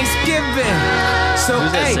the Thanksgiving. So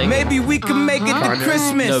Who's that hey, singing? maybe we can make it to Kanye.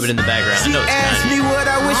 Christmas. No, but in the background, I She know it's asked Kanye. me what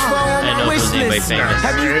I wish for on I my know if wish there's anybody list. famous.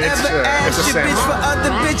 Have you It's ever a asked your sample. bitch for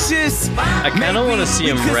other bitches? I kinda wanna see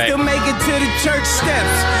him We could wreck. still make it to the church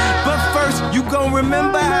steps. But first, you gon'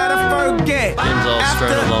 remember how to forget. Jim's all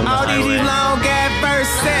strung After along the all highway. these long ass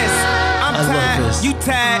verses. I'm I love tired, this. you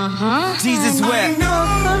tired, Jesus I wept. know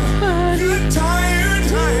you're tired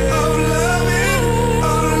of loving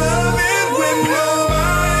when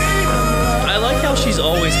nobody. I like how she's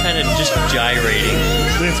always kind of just gyrating.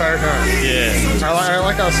 The entire time. Yeah. I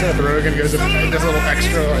like how Seth Rogen goes and does a little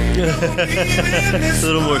extra, like, It's a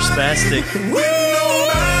little more spastic. When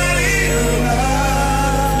nobody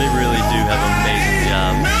They really do have an amazing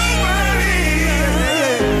job.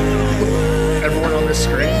 everyone on this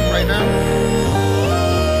screen right now.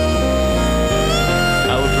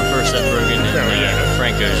 I would prefer Seth Rogen and yeah.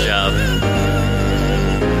 Franco's job.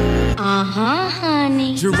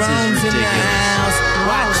 Honey. Jerome's in the ridiculous. house.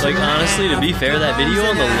 Watch Like, honestly, to be fair, that video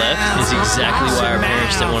on the left is exactly why our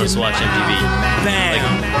parents didn't want us to watch MTV. Like,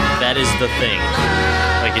 that is the thing.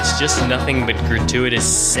 Like, it's just nothing but gratuitous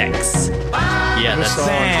sex. Yeah, This that's, song,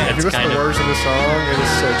 if you that's listen kind to the of... words of the song, it is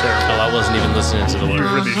so terrible. Oh, I wasn't even listening to the You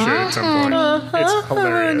words. really should at some point. It's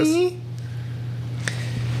hilarious.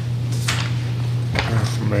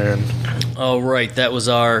 Oh, man. All right, that was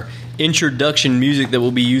our introduction music that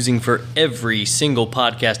we'll be using for every single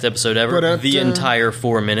podcast episode ever. Ba-da-da. The entire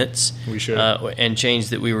 4 minutes. We should. And change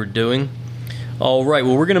that we were doing. All right,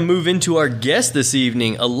 well, we're going to move into our guest this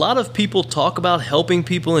evening. A lot of people talk about helping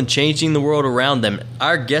people and changing the world around them.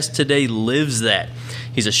 Our guest today lives that.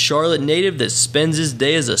 He's a Charlotte native that spends his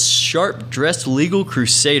day as a sharp-dressed legal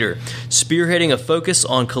crusader, spearheading a focus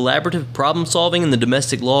on collaborative problem-solving in the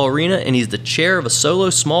domestic law arena, and he's the chair of a solo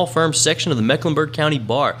small firm section of the Mecklenburg County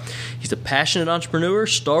Bar. He's a passionate entrepreneur,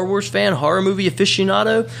 Star Wars fan, horror movie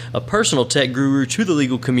aficionado, a personal tech guru to the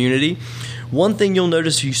legal community. One thing you'll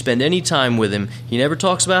notice if you spend any time with him, he never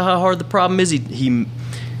talks about how hard the problem is.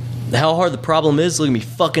 How hard the problem is. Look at me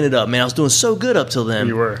fucking it up, man. I was doing so good up till then.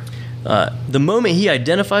 You were. The moment he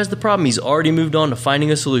identifies the problem, he's already moved on to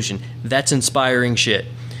finding a solution. That's inspiring shit.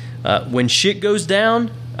 When shit goes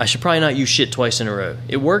down, I should probably not use shit twice in a row.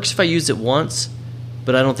 It works if I use it once,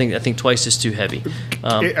 but I think twice is too heavy.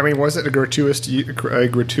 I mean, was it a gratuitous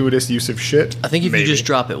use of shit? I think if Maybe. you just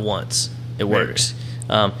drop it once, it Maybe. works.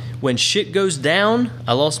 When shit goes down,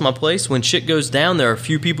 I lost my place. When shit goes down, there are a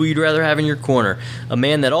few people you'd rather have in your corner. A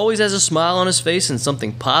man that always has a smile on his face and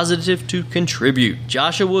something positive to contribute.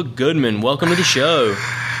 Joshua Goodman, welcome to the show.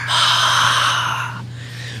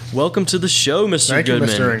 Welcome to the show, Mr. Thank you, Goodman.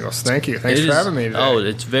 Mr. Ingles. Thank you. Thanks It for is- having me today. Oh,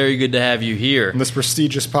 it's very good to have you here. on this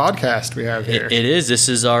prestigious podcast we have here. It is. This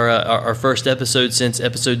is our first episode since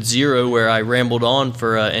episode 0, where I rambled on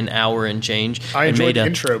for an hour and change. I and enjoyed made the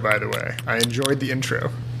intro, by the way. I enjoyed the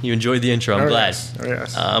intro. You enjoyed the intro. I'm glad. Yes. Oh,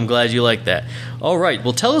 yes. I'm glad you like that. All right.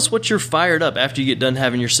 Well, tell us what you're fired up after you get done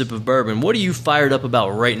having your sip of bourbon. What are you fired up about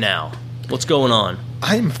right now? What's going on?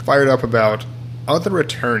 I'm fired up about other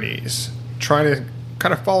attorneys trying to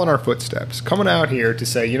kind of following our footsteps, coming out here to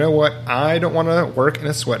say, you know what, I don't want to work in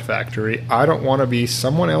a sweat factory. I don't want to be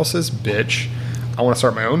someone else's bitch. I want to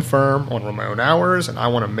start my own firm, I want to run my own hours, and I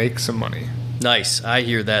want to make some money. Nice. I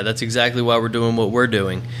hear that. That's exactly why we're doing what we're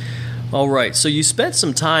doing. All right. So you spent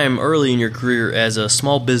some time early in your career as a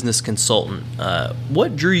small business consultant.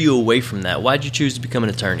 What drew you away from that? Why did you choose to become an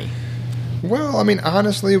attorney? Well, I mean,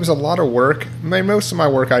 honestly, it was a lot of work. Most of my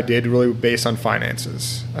work I did really based on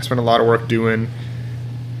finances. I spent a lot of work doing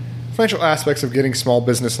financial aspects of getting small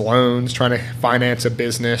business loans, trying to finance a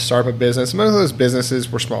business, start up a business. Most of those businesses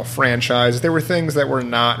were small franchises. There were things that were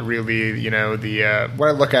not really, what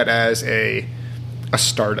I look at as a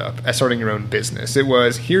startup, as starting your own business. It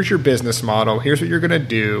was, here's your business model, here's what you're going to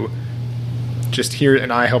do, just here,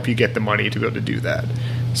 and I help you get the money to be able to do that.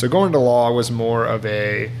 So going to law was more of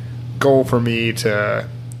a goal for me to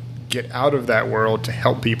get out of that world to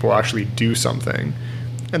help people actually do something.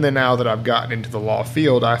 And then now that I've gotten into the law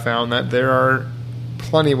field, I found that there are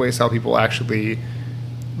plenty of ways how people actually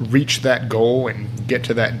reach that goal and get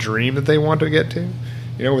to that dream that they want to get to.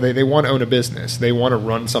 They want to own a business. They want to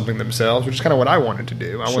run something themselves, which is kind of what I wanted to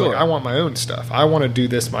do. I want my own stuff. I want to do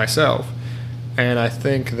this myself. And I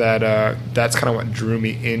think that that's kind of what drew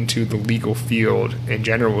me into the legal field in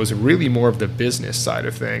general, was really more of the business side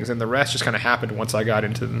of things. And the rest just kind of happened once I got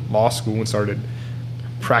into law school and started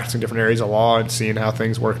practicing different areas of law and seeing how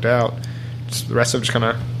things worked out. The rest of it just kind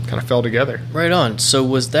of fell together. Right on. So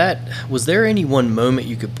was there any one moment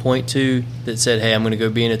you could point to that said, hey, I'm going to go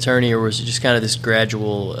be an attorney, or was it just kind of this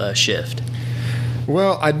gradual shift?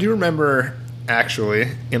 Well, I do remember,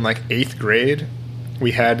 actually, in like 8th grade,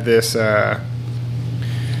 we had this, it's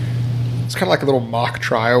kind of like a little mock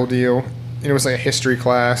trial deal. It was like a history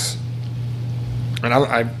class. And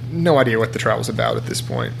I have no idea what the trial was about at this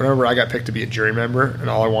point. But I remember I got picked to be a jury member, and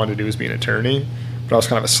all I wanted to do was be an attorney. But I was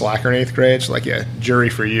kind of a slacker in 8th grade, so like, yeah, jury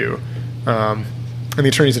for you. And the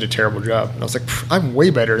attorneys did a terrible job. And I was like, I'm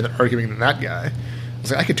way better at arguing than that guy. I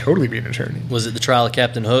was like, I could totally be an attorney. Was it the trial of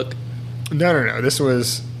Captain Hook? No. It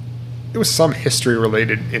was some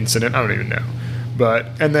history-related incident. I don't even know.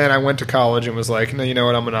 And then I went to college and was like, no, you know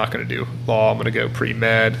what? I'm not going to do law. I'm going to go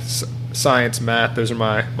pre-med, science, math. Those are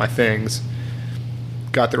my things.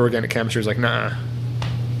 Got the organic chemistry. Was like, nah,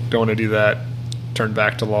 don't want to do that. Turned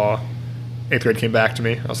back to law. 8th grade came back to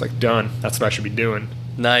me. I was like, done. That's what I should be doing.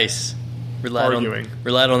 Nice. Relied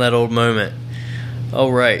on that old moment.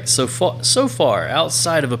 All right. So far,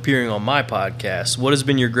 outside of appearing on my podcast, what has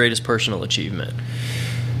been your greatest personal achievement?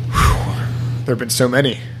 There have been so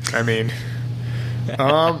many. I mean,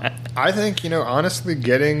 I think, honestly,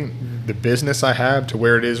 getting the business I have to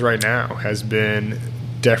where it is right now has been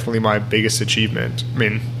definitely my biggest achievement. I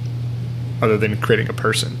mean, other than creating a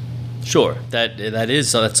person. Sure,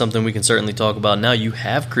 that's something we can certainly talk about now. You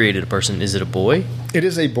have created a person. Is it a boy? It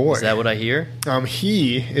is a boy. Is that what I hear?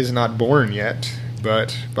 He is not born yet,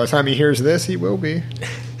 but by the time he hears this, he will be.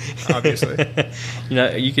 Obviously.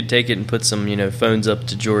 You could take it and put some, phones up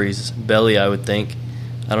to Jory's belly, I would think.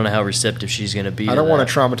 I don't know how receptive she's going to be. I don't want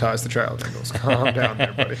to traumatize the child. Calm down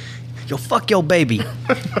there, buddy. Yo, fuck your baby.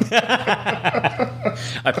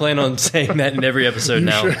 I plan on saying that in every episode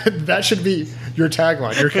now. That should be your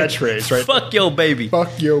tagline, your catchphrase, right? Fuck your baby.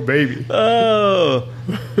 Fuck your baby. Oh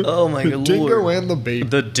my god, Dingo and the baby.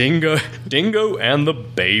 The dingo and the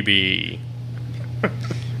baby.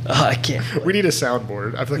 I can't. We need a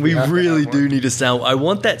soundboard. I feel like we really do need a sound. I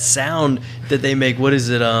want that sound that they make. What is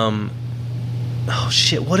it? Oh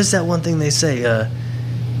shit! What is that one thing they say?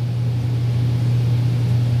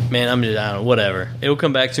 Man, I don't know. Whatever. It'll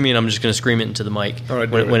come back to me, and I'm just going to scream it into the mic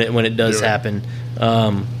when it does happen.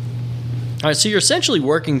 All right. So you're essentially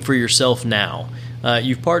working for yourself now.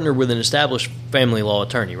 You've partnered with an established family law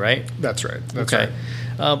attorney, right? That's right. Okay.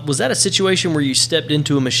 Was that a situation where you stepped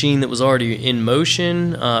into a machine that was already in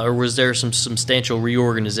motion, or was there some substantial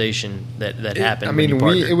reorganization that happened? I mean,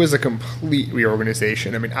 it was a complete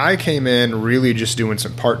reorganization. I mean, I came in really just doing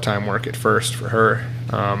some part-time work at first for her.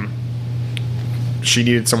 She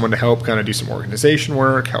needed someone to help kind of do some organization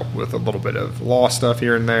work, help with a little bit of law stuff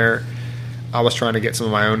here and there. I was trying to get some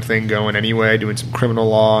of my own thing going anyway, doing some criminal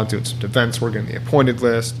law, doing some defense work in the appointed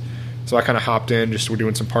list. So I kind of hopped in, we're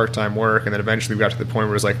doing some part-time work, and then eventually we got to the point where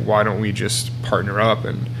it was like, why don't we just partner up?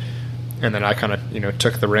 And then I kind of,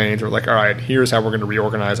 took the reins. We're like, all right, here's how we're going to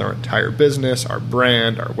reorganize our entire business, our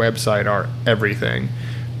brand, our website, our everything.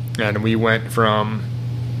 And we went from,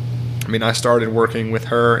 I started working with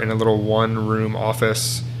her in a little one-room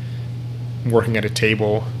office, working at a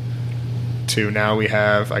table, to now we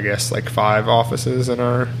have, I guess, like 5 offices in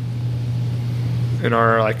our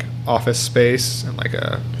like office space and like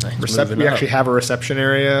a moving we up. actually have a reception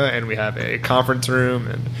area, and we have a conference room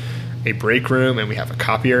and a break room, and we have a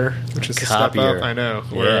copier, which is a step up. I know.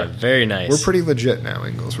 Yeah, very nice. We're pretty legit now,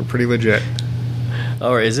 Ingalls. We're pretty legit.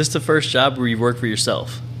 All right, is this the first job where you work for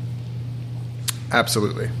yourself?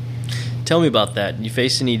 Absolutely. Tell me about that. You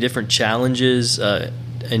face any different challenges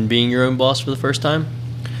in being your own boss for the first time?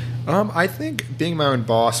 I think being my own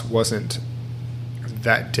boss wasn't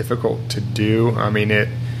that difficult to do. I mean,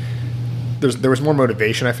 there was more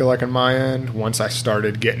motivation, I feel like, on my end once I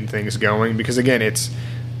started getting things going, because again, it's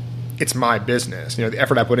my business. You know, the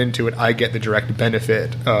effort I put into it, I get the direct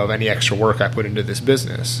benefit of any extra work I put into this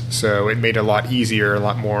business. So it made it a lot easier, a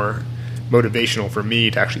lot more motivational for me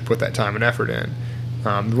to actually put that time and effort in.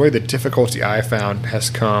 Really, the difficulty I found has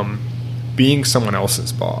come being someone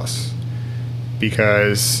else's boss,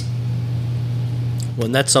 because Well,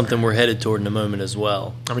 and that's something we're headed toward in a moment as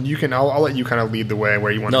well. I mean, I'll let you kind of lead the way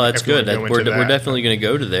where you want. No, that's good. Go We're into that. definitely going to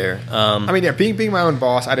go to there. I mean, yeah, being my own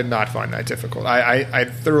boss, I did not find that difficult. I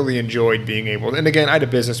thoroughly enjoyed being able, and again, I had a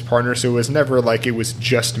business partner, so it was never like it was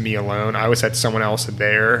just me alone. I always had someone else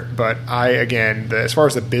there. But as far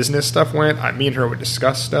as the business stuff went, me and her would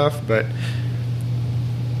discuss stuff, but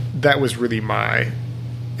that was really my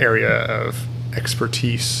area of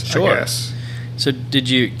expertise, Sure. I guess. So did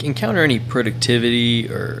you encounter any productivity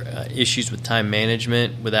or issues with time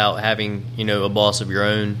management without having, a boss of your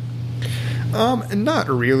own? Not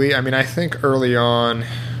really. I mean, I think early on,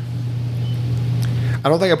 I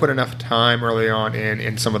don't think I put enough time early on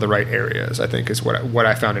in some of the right areas, I think is what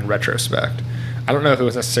I found in retrospect. I don't know if it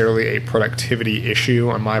was necessarily a productivity issue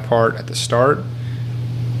on my part at the start.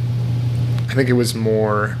 I think it was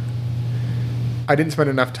more, I didn't spend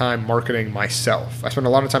enough time marketing myself. I spent a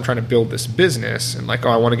lot of time trying to build this business and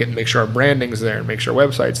I want to make sure our branding's there and make sure our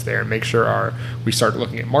website's there and make sure we start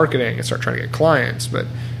looking at marketing and start trying to get clients. But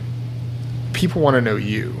people want to know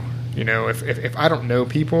you. If I don't know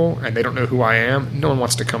people and they don't know who I am, no one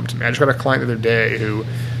wants to come to me. I just got a client the other day who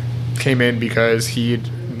came in because he'd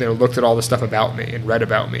looked at all the stuff about me and read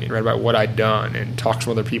about what I'd done and talked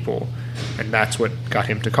to other people, and that's what got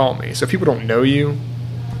him to call me. So if people don't know you,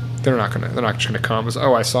 they're not just gonna come as,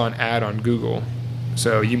 oh, I saw an ad on Google,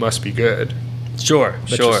 so you must be good. Sure.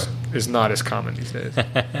 Just is not as common these days.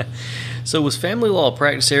 So was family law a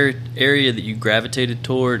practice area that you gravitated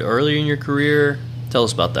toward early in your career? Tell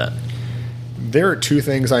us about that. There are two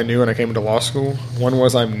things I knew when I came into law school. One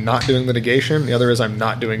was I'm not doing litigation. The other is I'm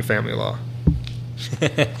not doing family law.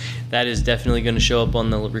 That is definitely going to show up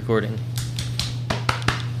on the recording.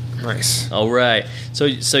 Nice. All right. So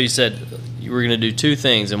you said you were going to do two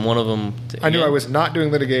things, and one of them... I knew I was not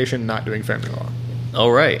doing litigation, not doing family law.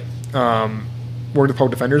 All right. Worked at the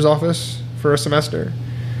public defender's office for a semester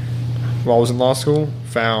while I was in law school.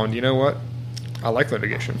 Found, you know what? I like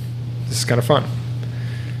litigation. This is kind of fun.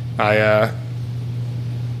 I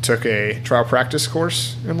took a trial practice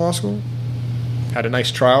course in law school. Had a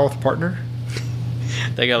nice trial with a partner.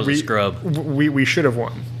 That guy was a scrub. We should have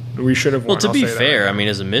won. We should have won. Well, to I'll be say that fair, right I mean,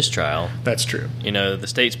 as a mistrial, that's true. The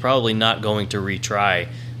state's probably not going to retry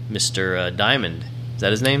Mr. Diamond. Is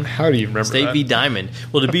that his name? How do you remember State that? v. Diamond.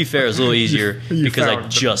 Well, to be fair, it's a little easier You because I found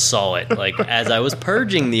it. just saw it. As I was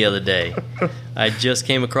purging the other day, I just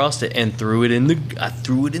came across it and threw it in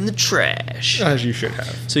the trash. As you should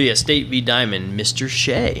have. So yeah, State v. Diamond, Mr.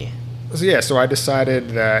 Shea. So I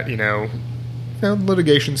decided that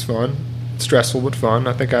litigation's fun, stressful but fun.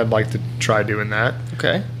 I think I'd like to try doing that.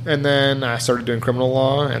 Okay. And then I started doing criminal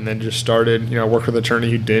law, and then just started, worked with an attorney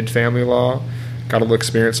who did family law. Got a little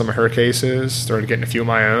experience on some of her cases. Started getting a few of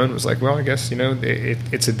my own. Was like, well, I guess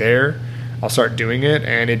it's there. I'll start doing it,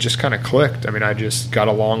 and it just kind of clicked. I mean, I just got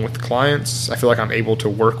along with clients. I feel like I'm able to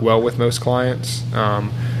work well with most clients.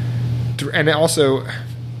 And also,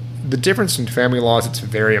 the difference in family law is it's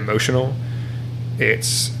very emotional.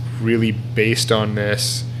 It's really based on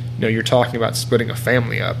this. You're talking about splitting a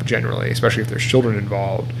family up generally, especially if there's children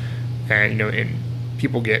involved, and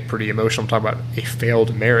people get pretty emotional talking about a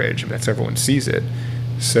failed marriage, and that's everyone sees it.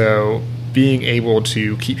 So being able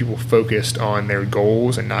to keep people focused on their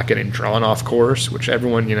goals and not getting drawn off course, which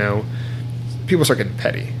everyone, people start getting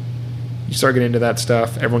petty. You start getting into that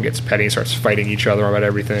stuff, everyone gets petty and starts fighting each other about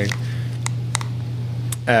everything.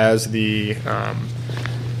 As that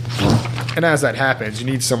happens, you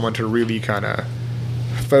need someone to really kind of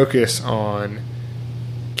focus on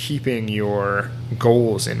keeping your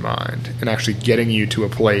goals in mind and actually getting you to a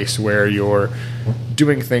place where you're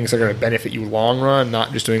doing things that are going to benefit you long run,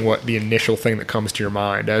 not just doing what the initial thing that comes to your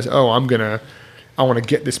mind as, oh, I want to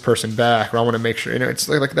get this person back, or I want to make sure, it's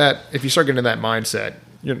like that. If you start getting into that mindset,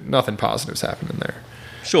 nothing positive's happening there.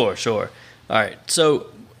 Sure. All right. So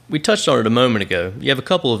we touched on it a moment ago. You have a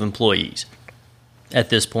couple of employees at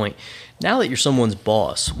this point. Now that you're someone's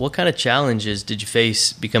boss, what kind of challenges did you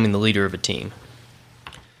face becoming the leader of a team?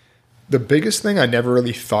 The biggest thing I never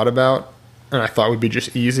really thought about, and I thought would be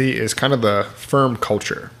just easy, is kind of the firm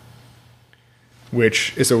culture,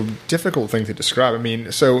 which is a difficult thing to describe. I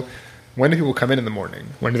mean, so when do people come in the morning?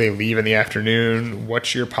 When do they leave in the afternoon?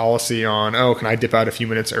 What's your policy on, oh, can I dip out a few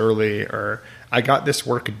minutes early? Or I got this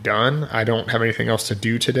work done. I don't have anything else to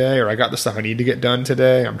do today. Or I got the stuff I need to get done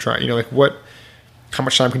today. I'm trying, how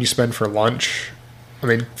much time can you spend for lunch? I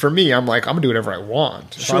mean, for me, I'm like, I'm going to do whatever I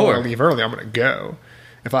want. If I want to leave early, I'm going to go.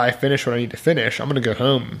 If I finish what I need to finish, I'm going to go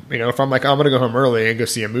home. If I'm like, I'm going to go home early and go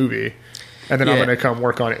see a movie, and then I'm going to come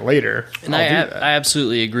work on it later, and I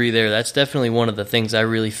absolutely agree there. That's definitely one of the things I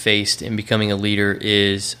really faced in becoming a leader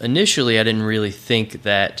is initially I didn't really think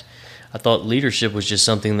that. I thought leadership was just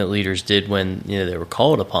something that leaders did when they were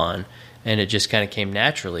called upon, and it just kind of came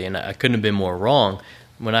naturally, and I couldn't have been more wrong.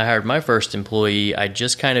 When I hired my first employee, I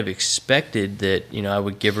just kind of expected that I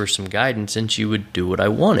would give her some guidance and she would do what I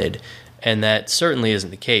wanted. And that certainly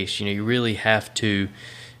isn't the case. You really have to,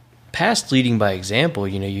 past leading by example,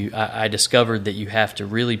 I discovered that you have to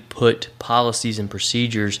really put policies and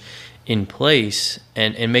procedures in place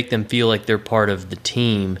and make them feel like they're part of the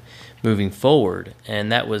team moving forward.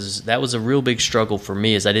 And that was a real big struggle for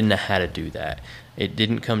me, as I didn't know how to do that. It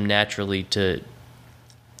didn't come naturally to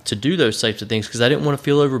do those types of things because I didn't want to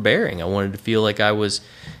feel overbearing. I wanted to feel like I was,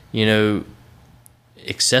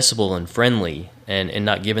 accessible and friendly and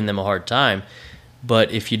not giving them a hard time.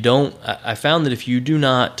 But if you don't, I found that if you do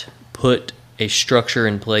not put a structure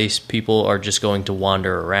in place, people are just going to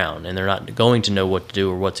wander around and they're not going to know what to do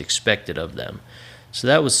or what's expected of them. So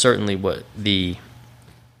that was certainly what the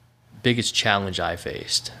biggest challenge I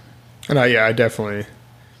faced. And I definitely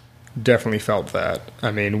felt that.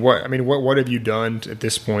 What have you done at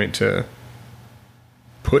this point to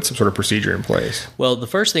put some sort of procedure in place? Well, the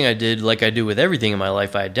first thing I did, like I do with everything in my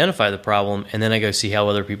life, I identify the problem and then I go see how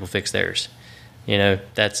other people fix theirs.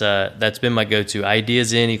 That's been my go-to.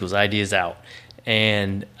 Ideas in equals ideas out.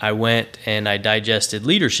 And I went and I digested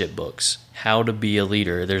leadership books, how to be a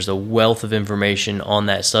leader. There's a wealth of information on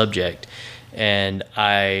that subject. And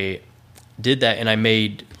I did that and I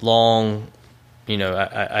made long,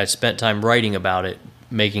 I spent time writing about it,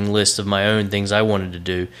 making lists of my own things I wanted to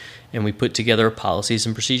do. And we put together a policies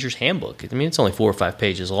and procedures handbook. It's only 4 or 5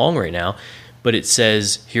 pages long right now, but it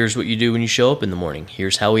says, here's what you do when you show up in the morning.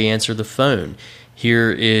 Here's how we answer the phone.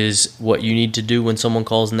 Here is what you need to do when someone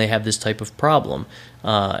calls and they have this type of problem.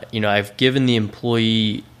 I've given the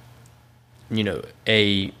employee,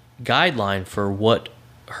 a guideline for what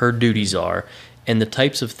her duties are and the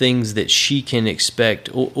types of things that she can expect,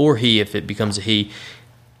 or he, if it becomes a he,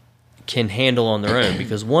 can handle on their own.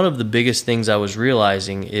 Because one of the biggest things I was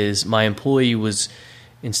realizing is my employee was,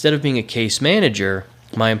 instead of being a case manager,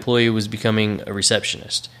 my employee was becoming a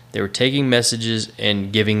receptionist. They were taking messages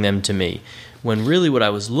and giving them to me, when really what I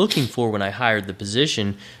was looking for when I hired the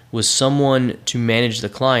position was someone to manage the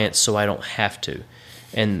clients so I don't have to.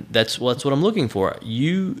 And that's what I'm looking for.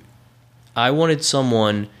 I wanted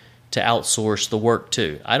someone to outsource the work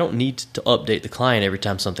to. I don't need to update the client every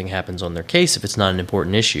time something happens on their case if it's not an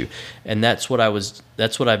important issue. And that's what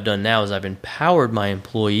I've done now is I've empowered my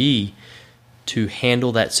employee to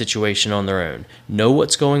handle that situation on their own. Know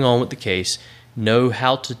what's going on with the case, know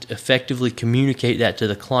how to effectively communicate that to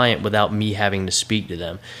the client without me having to speak to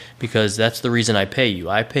them. Because that's the reason I pay you.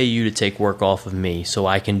 I pay you to take work off of me so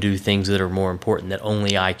I can do things that are more important that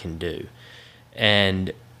only I can do.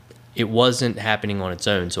 And it wasn't happening on its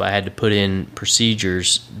own, so I had to put in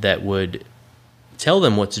procedures that would tell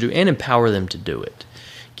them what to do and empower them to do it.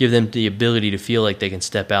 Give them the ability to feel like they can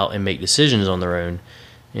step out and make decisions on their own,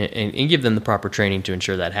 and give them the proper training to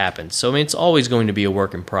ensure that happens. So, it's always going to be a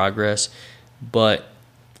work in progress, but...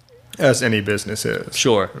 As any business is.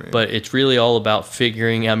 Sure, but it's really all about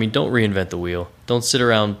figuring... don't reinvent the wheel. Don't sit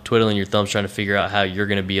around twiddling your thumbs trying to figure out how you're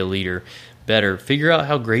going to be a leader better. Figure out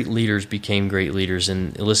how great leaders became great leaders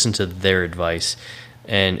and listen to their advice,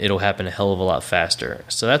 and it'll happen a hell of a lot faster.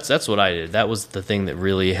 So that's what I did. That was the thing that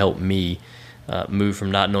really helped me move from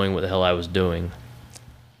not knowing what the hell I was doing.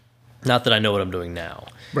 Not that I know what I'm doing now.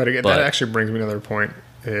 But again, that actually brings me to another point.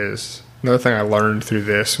 Is another thing I learned through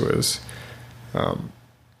this was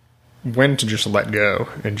when to just let go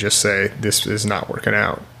and just say, this is not working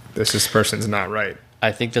out. This person's not right.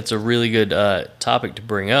 I think that's a really good topic to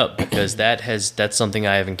bring up, because that's something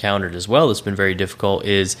I have encountered as well that's been very difficult.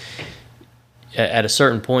 Is at a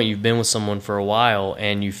certain point you've been with someone for a while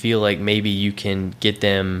and you feel like maybe you can get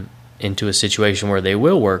them into a situation where they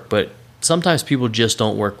will work, but sometimes people just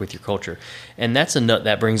don't work with your culture. And that's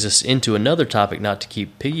that brings us into another topic, not to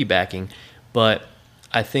keep piggybacking, but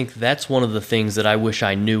I think that's one of the things that I wish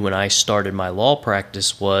I knew when I started my law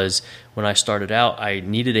practice. Was when I started out, I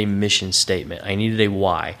needed a mission statement. I needed a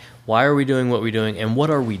why. Why are we doing what we're doing, and what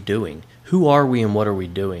are we doing? Who are we and what are we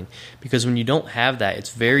doing? Because when you don't have that,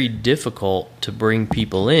 it's very difficult to bring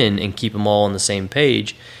people in and keep them all on the same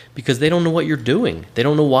page, because they don't know what you're doing. They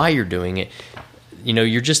don't know why you're doing it. You know,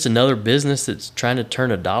 you're just another business that's trying to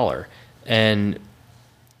turn a dollar. And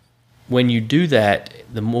when you do that,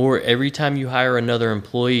 every time you hire another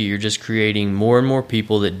employee, you're just creating more and more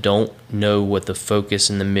people that don't know what the focus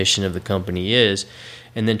and the mission of the company is.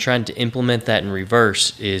 And then trying to implement that in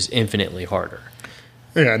reverse is infinitely harder.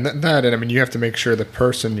 Yeah, and and I mean, you have to make sure the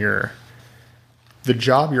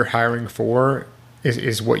job you're hiring for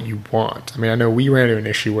is what you want. I mean, I know we ran into an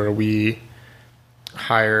issue where we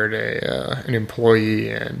hired an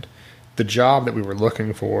employee, and the job that we were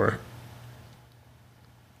looking for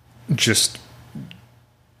just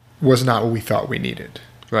was not what we thought we needed.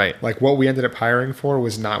 Right. Like, what we ended up hiring for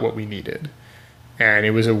was not what we needed. And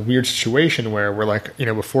it was a weird situation where we're like, you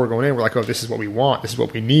know, before going in, we're like, oh, this is what we want. This is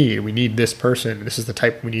what we need. We need this person. This is the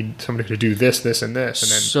type, we need somebody to do this, this, and this.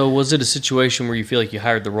 And then, so was it a situation where you feel like you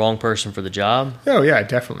hired the wrong person for the job? oh, yeah,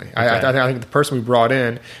 definitely. Okay. I think the person we brought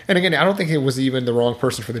in, and again, I don't think it was even the wrong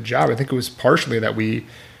person for the job. I think it was partially that we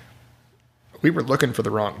were looking for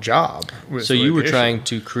the wrong job. So you were trying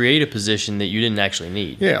to create a position that you didn't actually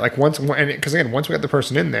need. Yeah, like once we got the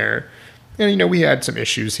person in there, and, you know, we had some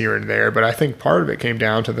issues here and there, but I think part of it came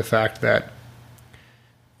down to the fact that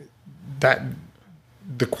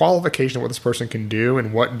the qualification of what this person can do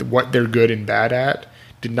and what they're good and bad at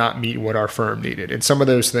did not meet what our firm needed. And some of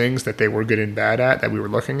those things that they were good and bad at that we were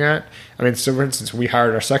looking at, I mean, so for instance, we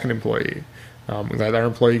hired our second employee. We let our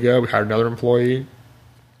employee go. We hired another employee.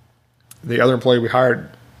 The other employee we hired,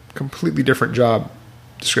 completely different job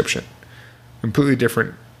description, completely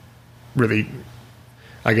different, really,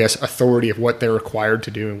 I guess, authority of what they're required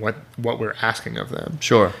to do and what we're asking of them.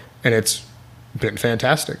 Sure. And it's been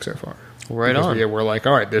fantastic so far. Right because on. We're like,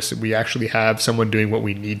 all right, we actually have someone doing what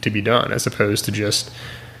we need to be done, as opposed to just,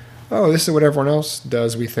 oh, this is what everyone else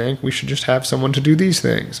does. We think we should just have someone to do these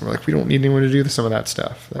things. And we're like, we don't need anyone to do some of that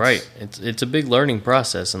stuff. Right. It's a big learning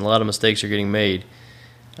process, and a lot of mistakes are getting made.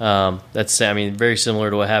 Very similar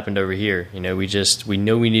to what happened over here. You know, we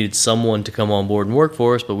knew we needed someone to come on board and work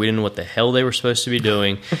for us, but we didn't know what the hell they were supposed to be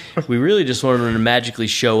doing. We really just wanted them to magically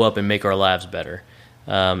show up and make our lives better.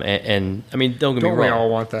 And I mean, don't get me wrong. We all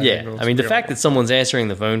want that? Yeah. I mean, the fact that someone's answering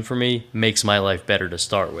the phone for me makes my life better to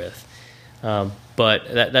start with. But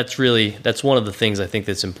that's one of the things I think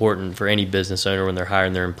that's important for any business owner when they're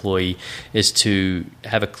hiring their employee, is to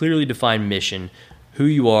have a clearly defined mission, who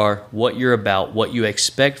you are, what you're about, what you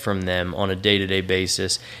expect from them on a day-to-day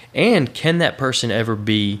basis, and can that person ever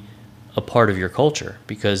be a part of your culture?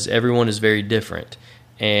 Because everyone is very different,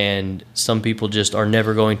 and some people just are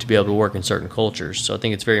never going to be able to work in certain cultures. So I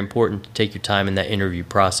think it's very important to take your time in that interview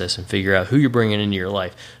process and figure out who you're bringing into your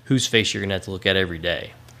life, whose face you're going to have to look at every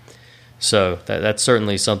day. So that's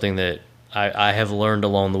certainly something that I have learned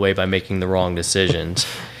along the way by making the wrong decisions.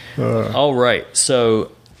 All right,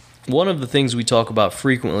 so one of the things we talk about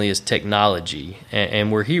frequently is technology,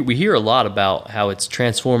 and we hear a lot about how it's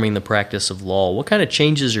transforming the practice of law. What kind of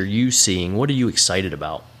changes are you seeing? What are you excited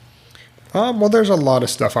about? Well, there's a lot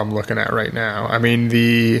of stuff I'm looking at right now. I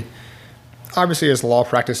mean, obviously as law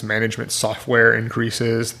practice management software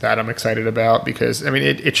increases, that I'm excited about, because, I mean,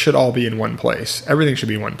 it should all be in one place. Everything should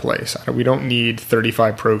be in one place. We don't need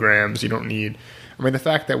 35 programs. You don't need, I mean, the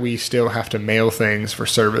fact that we still have to mail things for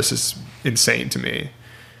service is insane to me.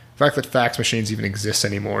 The fact that fax machines even exist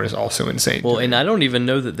anymore is also insane. Well, and I don't even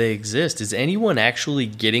know that they exist. Is anyone actually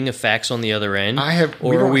getting a fax on the other end?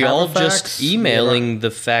 Or are we all just emailing the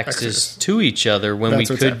faxes to each other when we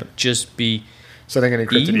could just be sending an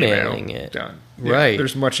encrypted emailing email? it? Done. Right. Yeah,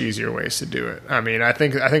 there's much easier ways to do it. I mean, I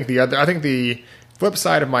think the flip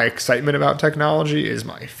side of my excitement about technology is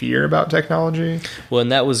my fear about technology. Well,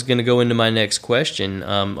 and that was going to go into my next question.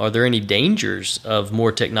 Are there any dangers of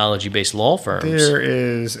more technology-based law firms? There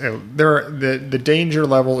is. The danger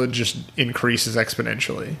level, it just increases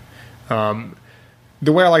exponentially.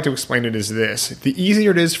 The way I like to explain it is this: the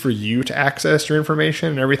easier it is for you to access your information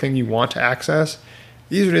and everything you want to access,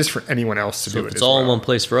 the easier it is for anyone else to do it. If it's all in one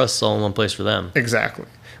place for us, it's all in one place for them. Exactly.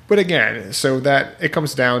 But again, so that it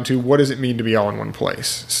comes down to, what does it mean to be all in one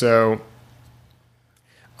place? So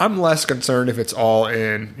I'm less concerned if it's all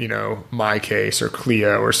in, you know, MyCase or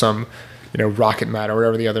Clio or some Rocket Matter,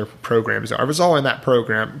 whatever the other programs are. If it's all in that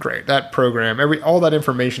program, great. That program, all that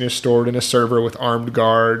information is stored in a server with armed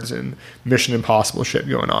guards and Mission Impossible shit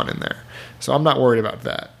going on in there. So I'm not worried about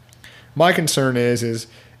that. My concern is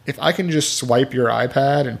if I can just swipe your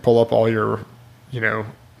iPad and pull up all your,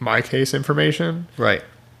 my case information, Right.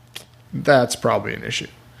 that's probably an issue.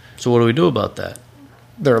 So what do we do about that?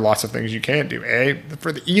 There are lots of things you can do.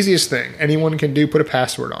 For the easiest thing anyone can do, put a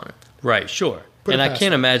password on it. Right, sure. Put a And I password.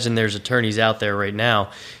 can't imagine there's attorneys out there right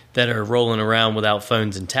now that are rolling around without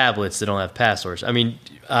phones and tablets that don't have passwords. I mean,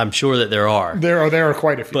 I'm sure that there are. There are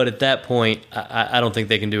quite a few. But at that point, I don't think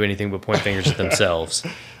they can do anything but point fingers at themselves.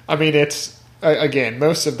 I mean, it's, again,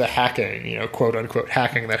 most of the hacking, quote unquote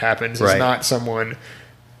hacking that happens is Right. not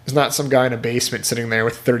some guy in a basement sitting there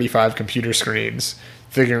with 35 computer screens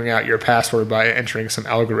figuring out your password by entering some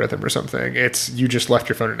algorithm or something. It's you just left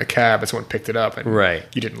your phone in a cab and someone picked it up and Right.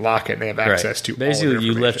 you didn't lock it and they have Right. access to all Basically, your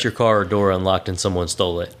you left your information. car door unlocked and someone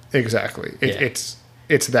stole it. Exactly. Yeah.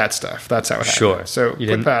 It's that stuff. That's how it happens. Sure. So You put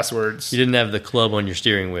didn't- passwords. You didn't have the club on your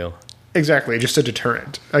steering wheel. Exactly, just a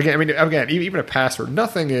deterrent. Again, even a password.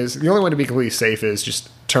 Nothing is the only way to be completely safe is just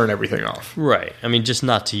turn everything off. Right. I mean, just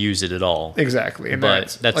not to use it at all. Exactly, and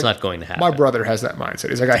But that's like, not going to happen. My brother has that mindset.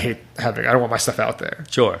 He's like, I don't want my stuff out there.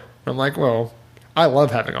 Sure. I'm like, well, I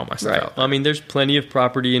love having all my stuff out there. I mean, there's plenty of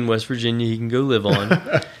property in West Virginia he can go live on,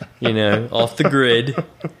 off the grid.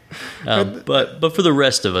 But for the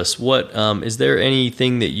rest of us, what is there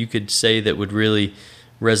anything that you could say that would really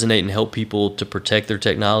resonate and help people to protect their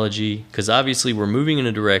technology? Because obviously we're moving in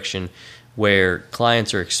a direction where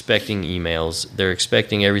clients are expecting emails, they're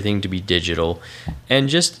expecting everything to be digital, and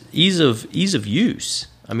just ease of use.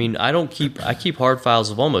 I mean, I keep hard files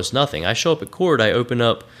of almost nothing. I show up at court, I open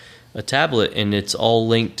up a tablet, and it's all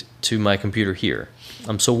linked to my computer here.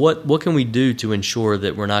 So what can we do to ensure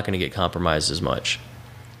that we're not going to get compromised as much?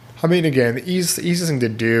 I mean, again, the easiest thing to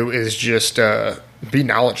do is just be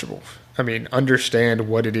knowledgeable. I mean, understand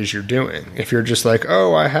what it is you're doing. If you're just like,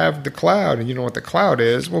 oh, I have the cloud, and you know what the cloud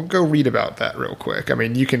is, well, go read about that real quick. I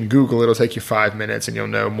mean, you can Google, it'll take you 5 minutes, and you'll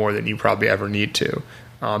know more than you probably ever need to.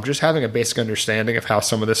 Just having a basic understanding of how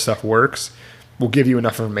some of this stuff works will give you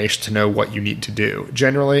enough information to know what you need to do.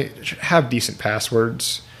 Generally, have decent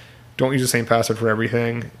passwords. Don't use the same password for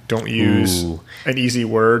everything. Don't use an easy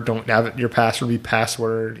word. Don't have your password be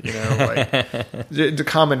password. The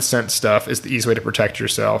common sense stuff is the easy way to protect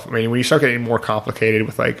yourself. I mean, when you start getting more complicated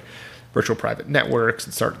with like virtual private networks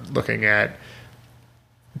and start looking at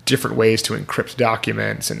different ways to encrypt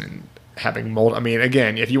documents and having I mean,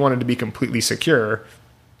 again, if you wanted to be completely secure,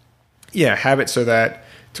 have it so that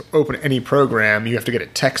to open any program, you have to get a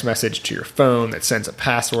text message to your phone that sends a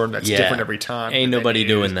password that's different every time. Ain't nobody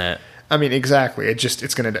doing that. I mean, exactly. It's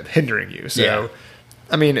going to end up hindering you. So, Yeah.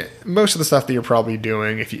 I mean, most of the stuff that you're probably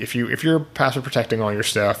doing, if you're password protecting all your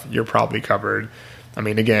stuff, you're probably covered. I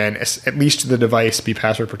mean, again, at least the device be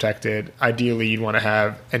password protected. Ideally, you'd want to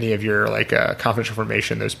have any of your confidential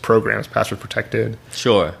information, those programs, password protected.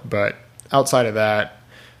 Sure. But outside of that,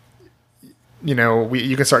 you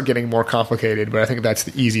can start getting more complicated, but I think that's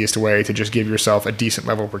the easiest way to just give yourself a decent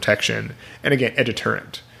level of protection. And again, a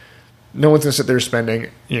deterrent. No one's going to sit there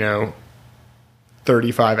spending,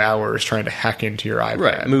 35 hours trying to hack into your iPad.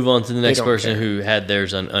 Right. Move on to the next don't person care. who had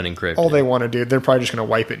theirs unencrypted. All they want to do, they're probably just going to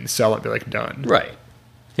wipe it and sell it and be like, done. Right.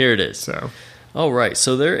 Here it is. So, All right.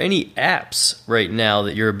 So, there are any apps right now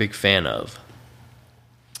that you're a big fan of?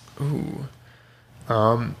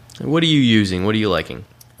 What are you using? What are you liking?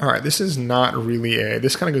 all right, this is not really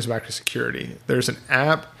this kind of goes back to security. There's an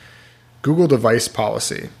app, Google Device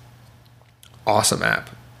Policy. Awesome app.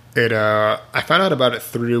 I found out about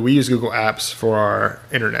it we use Google Apps for our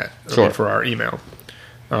internet, for our email.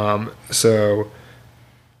 So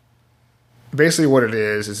basically what it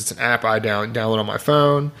is it's an app I download on my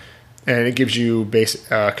phone, and it gives you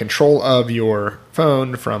control of your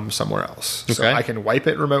phone from somewhere else. So Okay. I can wipe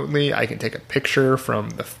it remotely. I can take a picture from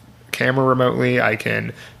the camera remotely. I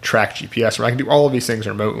can track GPS. I can do all of these things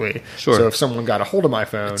remotely. Sure. So if someone got a hold of my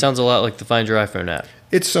phone, Sounds a lot like the Find Your iPhone app.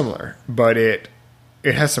 it's similar, but it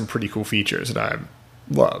has some pretty cool features that I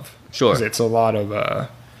love. Sure. 'Cause it's a lot of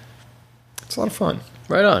fun.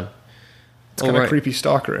 Right on. It's kind of creepy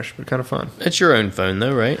stalkerish, but kind of fun. It's your own phone,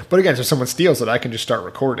 though, right? But again, if someone steals it, I can just start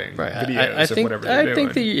recording Right. videos I of think, whatever they're doing. I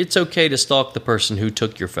think that it's okay to stalk the person who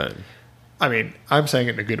took your phone. I mean, I'm saying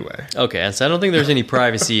it in a good way. Okay, so I don't think there's any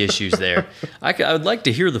privacy issues there. I would like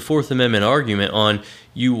to hear the Fourth Amendment argument on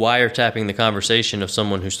you wiretapping the conversation of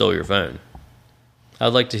someone who stole your phone. I'd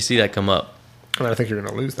like to see that come up. I mean, I think you're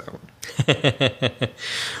going to lose that one.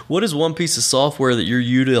 What is one piece of software that you're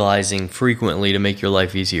utilizing frequently to make your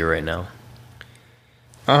life easier right now?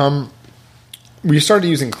 we started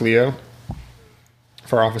using Clio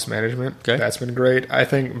for office management. Okay. That's been great. I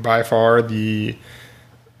think by far the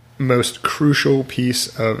most crucial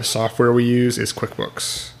piece of software we use is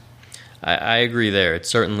QuickBooks. I agree there. It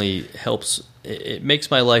certainly helps. It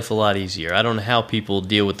makes my life a lot easier. I don't know how people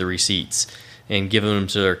deal with the receipts and give them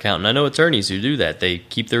to their accountant. I know attorneys who do that. They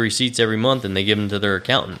keep their receipts every month and they give them to their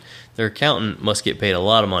accountant. Their accountant must get paid a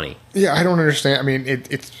lot of money. Yeah, I don't understand. I mean,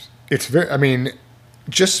 it's very. I mean,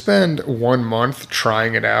 just spend 1 month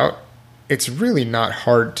trying it out. It's really not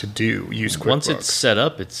hard to do. Use QuickBooks. Once it's set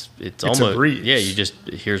up, it's almost a breeze. Yeah. You just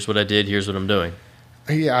here's what I did. Here's what I'm doing.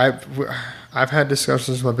 Yeah, I've had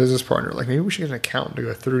discussions with my business partner. Like, maybe we should get an accountant to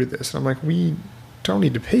go through this. And I'm like, we don't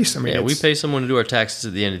need to pay somebody. Yeah, we pay someone to do our taxes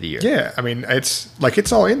at the end of the year. Yeah, I mean,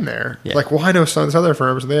 it's all in there. Yeah. Like, well, I know some of these other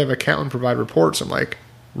firms, they have accountant provide reports. I'm like,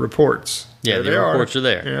 reports. Yeah, There the they reports are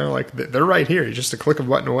there. You know, like they're right here. You're just a click of a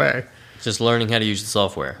button away. Just learning how to use the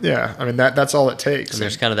software. Yeah, I mean that's all it takes. And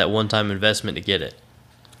there's kind of that one-time investment to get it.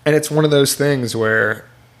 And it's one of those things where,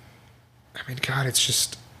 I mean, God, it's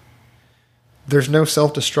just there's no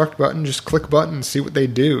self-destruct button. Just click button and see what they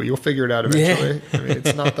do. You'll figure it out eventually. Yeah. I mean,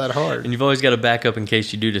 it's not that hard. And you've always got a backup in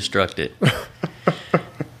case you do destruct it.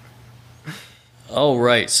 All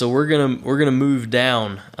right, so we're gonna move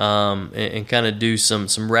down and kind of do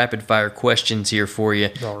some rapid fire questions here for you.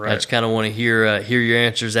 All right. I just kind of want to hear your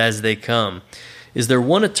answers as they come. Is there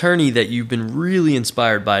one attorney that you've been really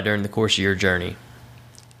inspired by during the course of your journey?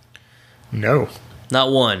 No.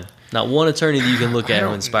 Not one attorney that you can look I at who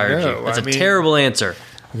don't inspired know. you. That's I a mean- terrible answer.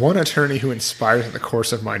 One attorney who inspired in the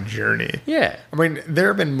course of my journey. Yeah. I mean, there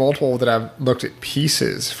have been multiple that I've looked at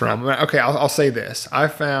pieces from. Okay, I'll say this. I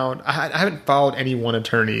haven't followed any one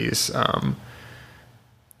attorney's.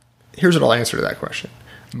 Here's what I'll answer to that question.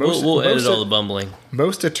 We'll edit all the bumbling.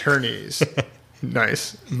 Most attorneys,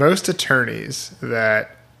 nice. Most attorneys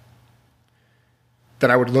that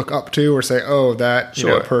I would look up to or say, oh, that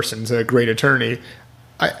Sure. person's a great attorney.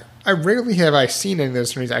 I rarely have I seen any of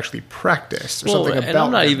those attorneys actually practice or something about and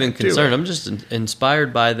I'm not them even that do concerned. it. I'm just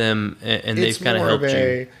inspired by them, and they've kind of helped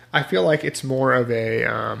you. I feel like it's more of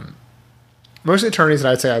a most attorneys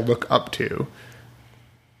that I'd say I look up to.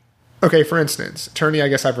 Okay, for instance, attorney I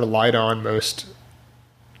guess I've relied on most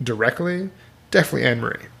directly, definitely Anne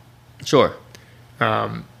Marie, Sure.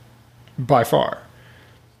 by far.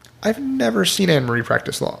 I've never seen Anne Marie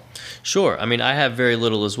practice law. Sure. I mean, I have very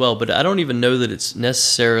little as well, but I don't even know that it's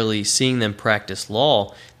necessarily seeing them practice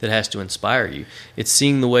law that has to inspire you. It's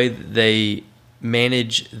seeing the way that they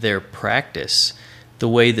manage their practice, the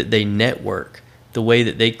way that they network, the way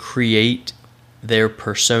that they create their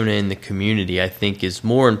persona in the community, I think is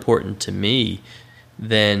more important to me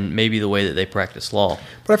than maybe the way that they practice law.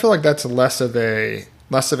 But I feel like that's less of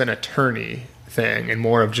an attorney thing and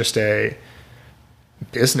more of just a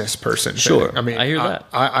business person. Sure. thing. I mean, I hear that.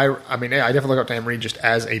 I mean, I definitely look up to Anne Marie just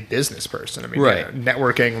as a business person. I mean, Right.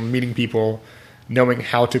 Networking, meeting people, knowing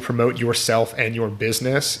how to promote yourself and your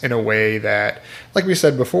business in a way that, like we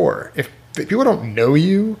said before, if people don't know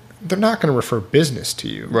you, they're not going to refer business to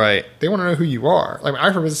you. Right. They want to know who you are. Like, I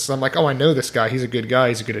refer business, I'm like, oh, I know this guy. He's a good guy.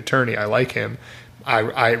 He's a good attorney. I like him.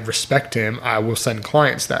 I respect him. I will send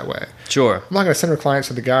clients that way. Sure. I'm not going to send our clients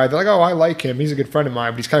to the guy. They're like, oh, I like him. He's a good friend of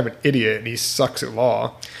mine, but he's kind of an idiot and he sucks at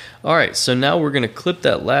law. All right, so now we're going to clip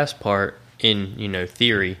that last part in,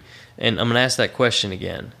 theory, and I'm going to ask that question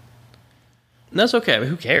again. And that's okay. I mean,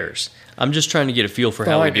 who cares? I'm just trying to get a feel for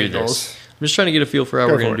how we Fine, do Eagles. this. I'm just trying to get a feel for how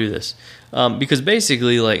Go we're going for to it. do this. Because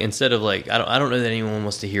basically, like, instead of, like, I don't know that anyone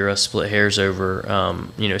wants to hear us split hairs over,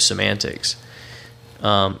 semantics.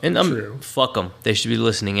 And True. fuck them. They should be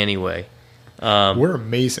listening anyway. We're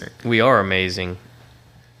amazing. We are amazing.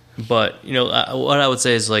 But, what I would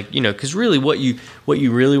say is, like, because really what you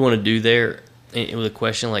really want to do there with a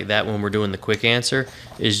question like that when we're doing the quick answer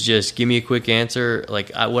is just give me a quick answer.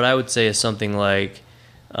 Like, what I would say is something like,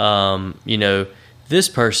 this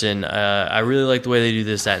person, I really like the way they do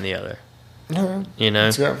this, that, and the other.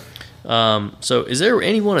 Let's go. So is there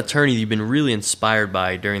any one attorney that you've been really inspired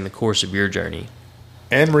by during the course of your journey?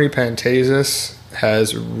 Anne Marie Pantasis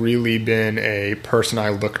has really been a person I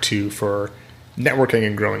look to for networking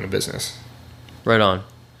and growing a business. Right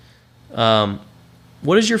on.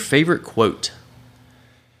 What is your favorite quote?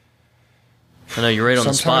 I know you're right on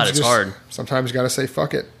the spot. It's hard. Sometimes you got to say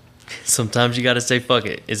fuck it. Sometimes you got to say fuck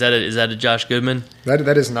it. Is that a Josh Goodman?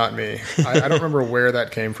 That is not me. I don't remember where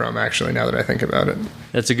that came from, actually, now that I think about it.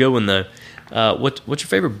 That's a good one, though. What's your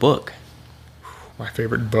favorite book? My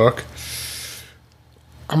favorite book?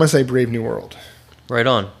 I'm going to say Brave New World. Right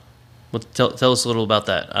on. Well, tell us a little about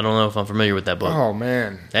that. I don't know if I'm familiar with that book. Oh,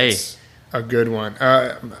 man. Hey. It's a good one.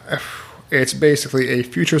 It's basically a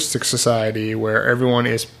futuristic society where everyone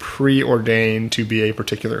is preordained to be a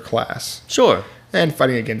particular class. Sure. And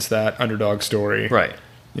fighting against that underdog story. Right.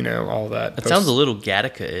 You know, all that. That sounds a little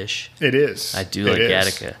Gattaca-ish. It is. I do like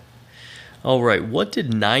Gattaca. All right. What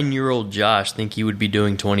did 9-year-old Josh think he would be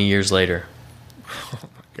doing 20 years later? Oh,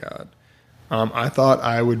 my God. I thought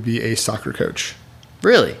I would be a soccer coach.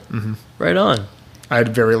 Really? Mm-hmm. Right on. I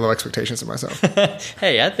had very low expectations of myself.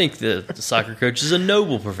 Hey, I think the soccer coach is a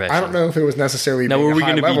noble profession. I don't know if it was necessarily Now, were we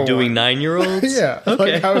going to be doing 9-year-olds? Yeah.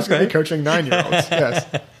 Okay. Like I was going to be coaching 9-year-olds.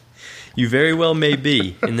 Yes. You very well may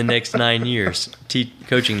be in the next 9 years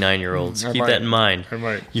coaching 9-year-olds. Keep that in mind. I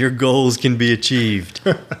might. Your goals can be achieved.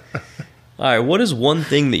 All right. What is one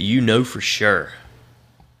thing that you know for sure?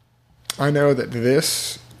 I know that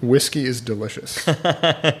this whiskey is delicious.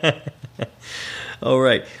 All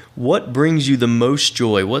right. What brings you the most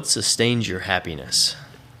joy? What sustains your happiness?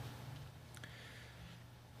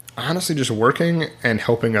 Honestly, just working and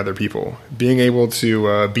helping other people. Being able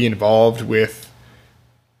to be involved with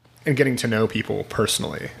and getting to know people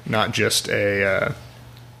personally. Not just a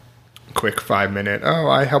quick 5-minute, oh,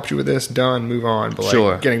 I helped you with this, done, move on. But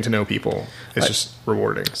Sure. like getting to know people is just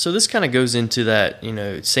rewarding. So this kind of goes into that,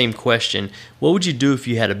 same question. What would you do if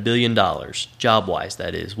you had $1 billion, job-wise,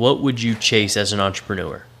 that is? What would you chase as an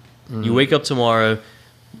entrepreneur? You wake up tomorrow,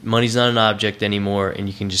 money's not an object anymore, and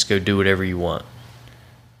you can just go do whatever you want.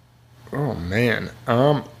 Oh, man.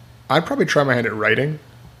 I'd probably try my hand at writing,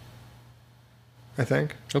 I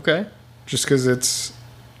think. Okay. Just because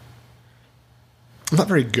I'm not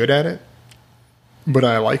very good at it, but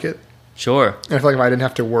I like it. Sure. And I feel like if I didn't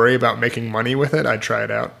have to worry about making money with it, I'd try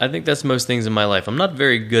it out. I think that's most things in my life. I'm not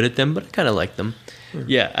very good at them, but I kind of like them.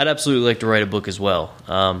 Yeah, I'd absolutely like to write a book as well.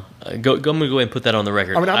 I'm going to go ahead and put that on the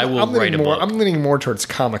record. I will write a book. I'm leaning more towards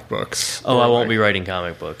comic books. I won't be writing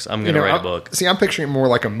comic books. I'm going to write a book. See, I'm picturing it more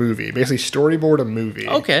like a movie. Basically, storyboard a movie.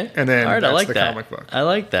 Okay. And then all right, that's I like the that. comic book. I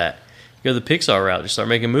like that. Go the Pixar route. Just start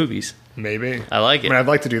making movies. Maybe. I like it. I mean, I'd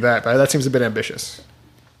like to do that, but that seems a bit ambitious.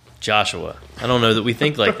 Joshua, I don't know that we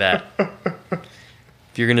think like that.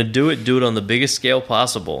 If you're going to do it on the biggest scale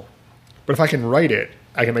possible. But if I can write it,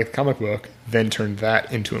 I can make the comic book, then turn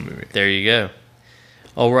that into a movie. There you go.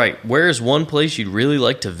 All right. Where is one place you'd really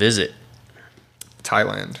like to visit?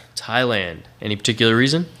 Thailand. Thailand. Any particular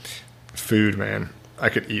reason? Food, man. I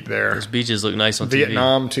could eat there. Those beaches look nice on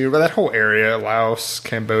Vietnam, too. But that whole area, Laos,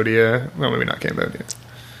 Cambodia. Well, maybe not Cambodia.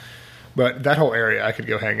 But that whole area, I could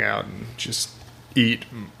go hang out and just eat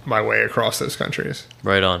my way across those countries. TV.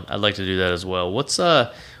 Right on. I'd like to do that as well. What's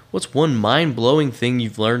one mind-blowing thing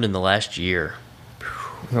you've learned in the last year?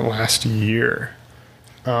 In the last year.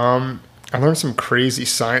 I learned some crazy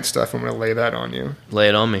science stuff. I'm going to lay that on you. Lay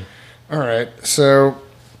it on me. All right. So,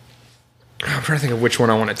 I'm trying to think of which one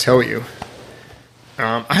I want to tell you.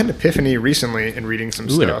 I had an epiphany recently in reading some Ooh,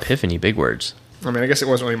 stuff. an epiphany. Big words. I mean, I guess it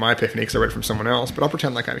wasn't really my epiphany because I read it from someone else, but I'll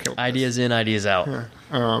pretend like I came up with Ideas in, ideas out.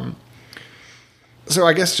 So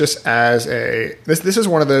I guess just as this is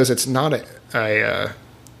one of those, it's not a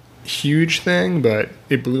huge thing, but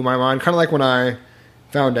it blew my mind. Kind of like when I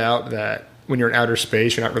found out that when you're in outer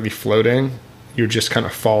space, you're not really floating. You're just kind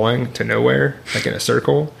of falling to nowhere, like in a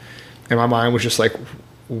circle. And my mind was just like,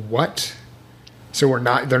 what? So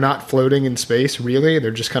they're not floating in space, really?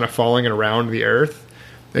 They're just kind of falling around the Earth?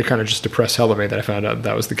 It kind of just depressed hell of me that I found out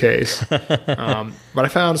that was the case. But I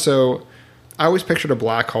found, I always pictured a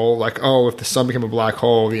black hole, like, oh, if the sun became a black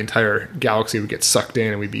hole, the entire galaxy would get sucked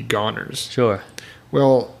in and we'd be goners. Sure.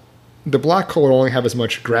 Well, the black hole would only have as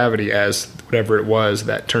much gravity as whatever it was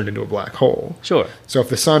that turned into a black hole. Sure. So if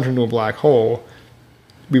the sun turned into a black hole,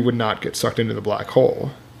 we would not get sucked into the black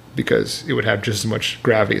hole because it would have just as much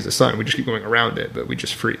gravity as the sun. We'd just keep going around it, but we'd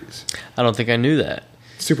just freeze. I don't think I knew that.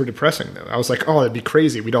 Super depressing, though. I was like, oh, that'd be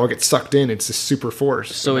crazy. We'd all get sucked in. It's this super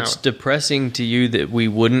force. So it's depressing to you that we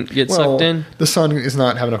wouldn't get sucked in? The sun is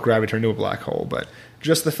not have enough gravity to turn into a black hole, but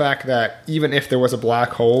just the fact that even if there was a black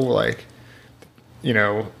hole, like, if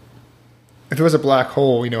there was a black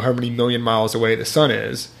hole, how many million miles away the sun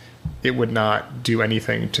is, it would not do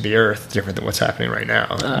anything to the Earth different than what's happening right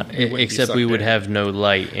now. Except we would have no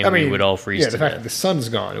light and we would all freeze to the fact death. that the sun's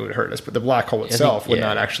gone, it would hurt us, but the black hole itself would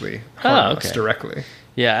not actually harm us directly.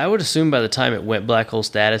 Yeah, I would assume by the time it went black hole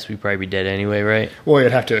status, we'd probably be dead anyway, right? Well,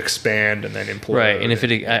 it'd have to expand and then implode. Right, and if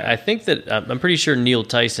I think that I'm pretty sure Neil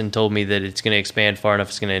Tyson told me that it's going to expand far enough,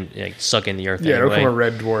 it's going to suck in the Earth. Yeah, anyway. it'll become a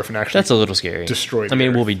red dwarf and actually that's a little scary. Destroy. I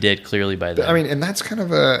mean, we'll be dead clearly by then. And that's kind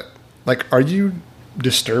of are you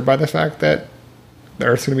disturbed by the fact that the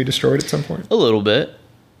Earth's going to be destroyed at some point? A little bit.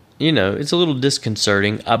 It's a little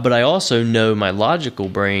disconcerting, but I also know my logical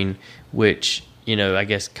brain, which I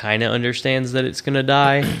guess kind of understands that it's going to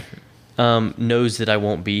die, knows that I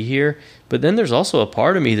won't be here. But then there's also a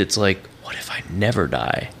part of me that's like, what if I never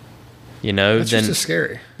die? You know, That's then just as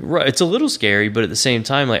scary. right, it's a little scary, but at the same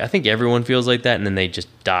time, like I think everyone feels like that, and then they just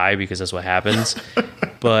die because that's what happens.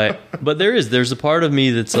 but there's a part of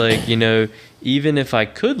me that's like, you know, even if I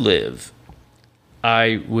could live,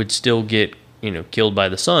 I would still get, you know, killed by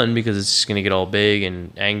the sun because it's just going to get all big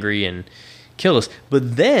and angry and kill us.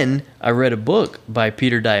 But then I read a book by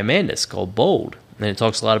Peter Diamandis called Bold, and it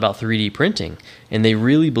talks a lot about 3D printing, and they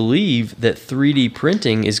really believe that 3D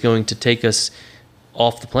printing is going to take us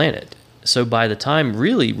off the planet. So by the time,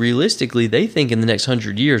 really, realistically, they think in the next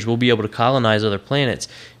 100 years we'll be able to colonize other planets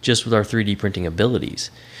just with our 3D printing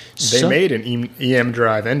abilities. They made an EM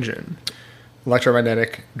drive engine,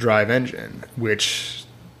 electromagnetic drive engine, which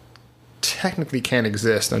technically can't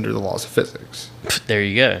exist under the laws of physics. There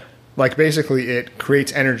you go. Like, basically, it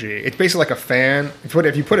creates energy. It's basically like a fan.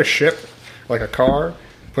 If you put a ship, like a car,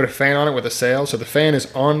 put a fan on it with a sail, so the fan is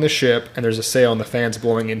on the ship, and there's a sail, and the fan's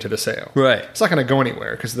blowing into the sail. Right. It's not going to go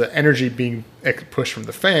anywhere, because the energy being pushed from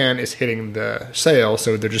the fan is hitting the sail,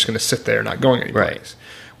 so they're just going to sit there not going anyplace. Right.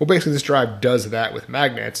 Well, basically, this drive does that with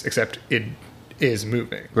magnets, except it is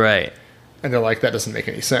moving. Right. And they're like, that doesn't make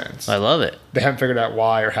any sense. I love it. They haven't figured out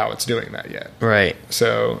why or how it's doing that yet. Right.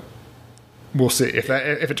 So we'll see. If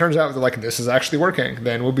it turns out that like this is actually working,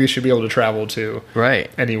 then should be able to travel to Right.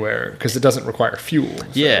 anywhere, because it doesn't require fuel. So.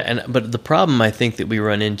 Yeah, but the problem I think that we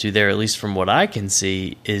run into there, at least from what I can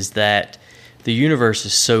see, is that the universe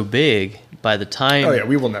is so big by the time... Oh yeah,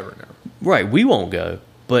 we will never know. Right, we won't go.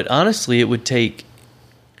 But honestly, it would take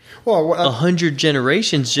Well, 100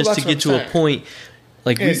 generations just Well, to that's get what to I'm a saying. point...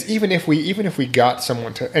 Like is even if we got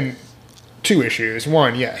someone to, and two issues.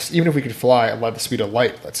 One, yes, even if we could fly at the speed of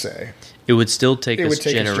light, let's say, it would still take it us would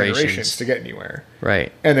take us generations. generations to get anywhere.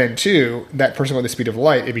 Right. And then two, that person with the speed of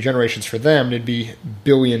light, it'd be generations for them. It'd be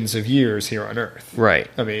billions of years here on Earth. Right.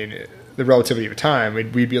 I mean, the relativity of time,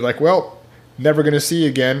 we'd be like, well, never going to see you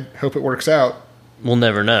again. Hope it works out. We'll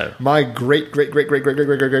never know. My great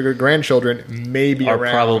grandchildren may be Are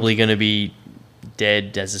around. probably going to be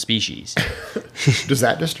dead as a species. Does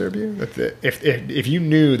that disturb you? If you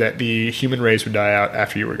knew that the human race would die out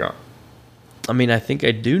after you were gone, I mean, I think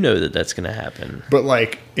I do know that that's going to happen. but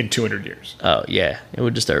like in 200 years, Oh, yeah. It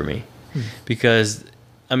would disturb me. Because,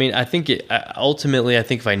 I mean, I think ultimately, I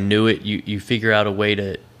think if I knew it, you figure out a way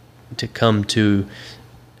to come to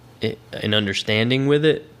an understanding with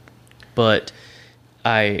it. But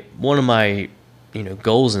one of my,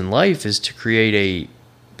 goals in life is to create a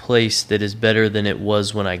place that is better than it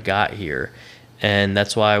was when I got here. And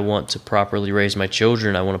that's why I want to properly raise my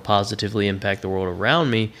children. I want to positively impact the world around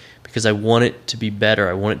me because I want it to be better.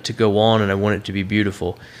 I want it to go on, and I want it to be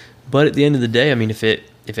beautiful. But at the end of the day, I mean, if it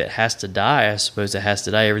has to die, I suppose it has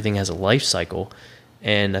to die. Everything has a life cycle,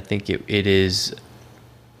 and I think it is.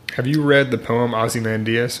 have you read the poem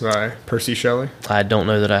Ozymandias by Percy Shelley? I don't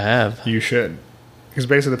know that I have. You should, because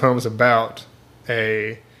basically the poem is about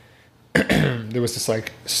there was this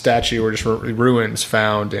like statue or just ruins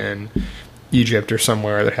found in Egypt or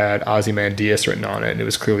somewhere that had Ozymandias written on it, and it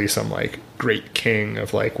was clearly some like great king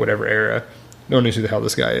of like whatever era. No one knows who the hell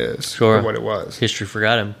this guy is Sure. or what it was. History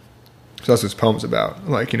forgot him. So that's what this poem's about.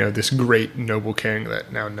 Like, this great noble king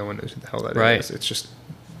that now no one knows who the hell that Right. is. It's just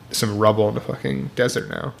some rubble in the fucking desert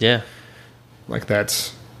now. Yeah, Like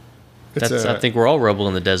that's I think we're all rubble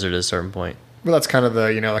in the desert at a certain point. well, that's kind of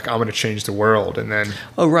the like I'm going to change the world, and then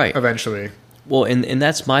Oh, right. eventually. Well, and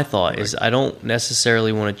that's my thought is I don't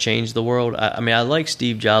necessarily want to change the world. I mean, I like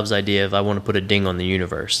Steve Jobs' idea of I want to put a ding on the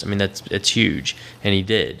universe. I mean, it's huge, and he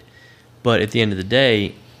did. But at the end of the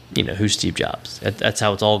day, who's Steve Jobs? That's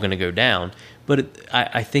how it's all going to go down. But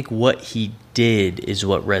I think what he did is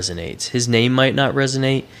what resonates. His name might not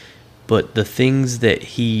resonate, but the things that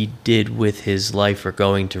he did with his life are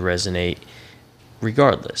going to resonate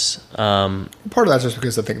regardless. Part of that's just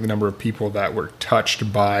because I think the number of people that were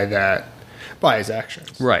touched by his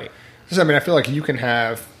actions. Right. So, I mean, I feel like you can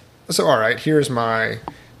have. So, all right, here's my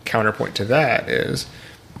counterpoint to that is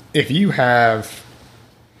if you have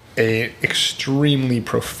an extremely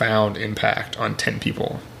profound impact on 10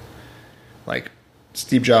 people, like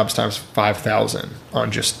Steve Jobs times 5,000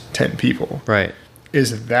 on just 10 people, Right.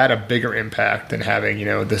 is that a bigger impact than having,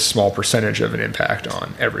 this small percentage of an impact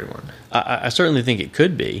on everyone? I certainly think it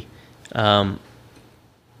could be,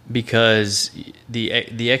 because the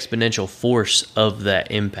exponential force of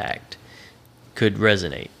that impact could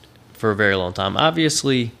resonate for a very long time.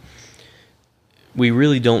 Obviously, we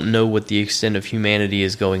really don't know what the extent of humanity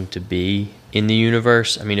is going to be in the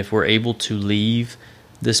universe. I mean, if we're able to leave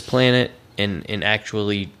this planet and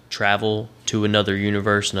actually travel to another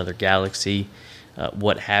universe, another galaxy,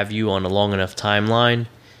 what have you on a long enough timeline,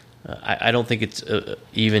 I don't think it's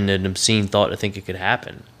even an obscene thought to think it could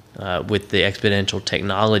happen with the exponential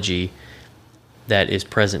technology that is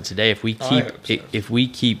present today. If we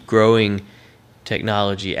keep growing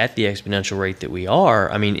technology at the exponential rate that we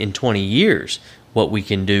are, I mean, in 20 years, what we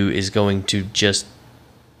can do is going to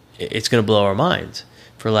it's going to blow our minds,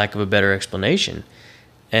 for lack of a better explanation.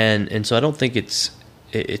 And so I don't think it's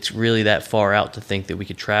really that far out to think that we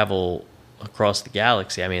could travel across the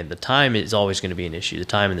galaxy. I mean, the time is always going to be an issue, the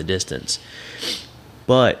time and the distance.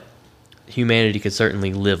 But humanity could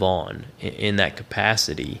certainly live on in that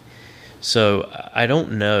capacity. So I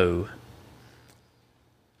don't know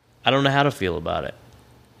how to feel about it.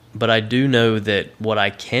 But I do know that what I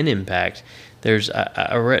can impact, there was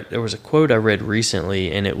a quote I read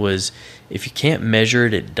recently, and it was, if you can't measure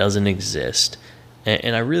it, it doesn't exist.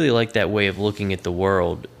 And I really like that way of looking at the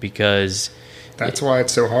world, because that's why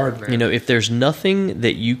it's so hard, man. You know, if there's nothing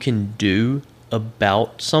that you can do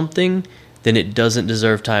about something, then it doesn't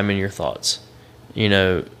deserve time in your thoughts. You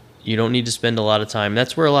know, you don't need to spend a lot of time.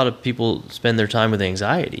 That's where a lot of people spend their time with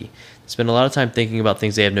anxiety. Spend a lot of time thinking about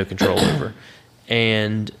things they have no control over.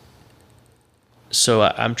 And so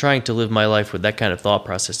I'm trying to live my life with that kind of thought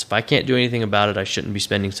process. If I can't do anything about it, I shouldn't be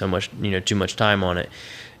spending too much time on it.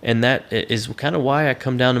 And that is kind of why I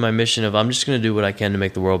come down to my mission of, I'm just going to do what I can to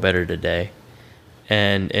make the world better today.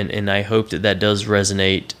 And I hope that does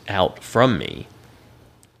resonate out from me.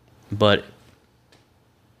 But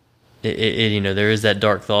there is that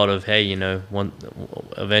dark thought of, hey,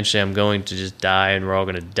 eventually I'm going to just die, and we're all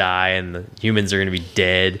going to die, and the humans are going to be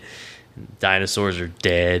dead, and dinosaurs are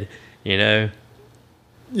dead, Yeah,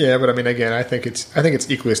 but I mean, again, I think it's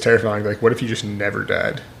equally as terrifying. Like, what if you just never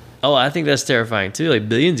died? Oh, I think that's terrifying too. Like,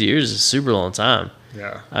 billions of years is a super long time.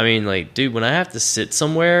 Yeah. I mean, like, dude, when I have to sit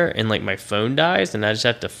somewhere and like my phone dies and I just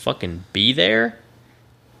have to fucking be there,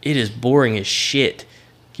 it is boring as shit.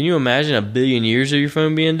 Can you imagine a billion years of your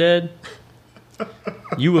phone being dead?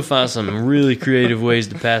 You would find some really creative ways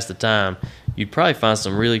to pass the time. You'd probably find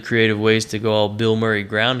some really creative ways to go all Bill Murray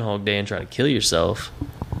Groundhog Day and try to kill yourself.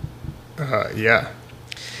 Yeah.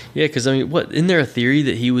 Yeah, because, I mean, isn't there a theory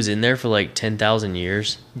that he was in there for like 10,000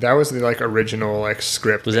 years? That was the original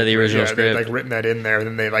script. Was that the original script? They written that in there,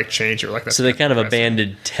 and then they changed it like that. So they kind of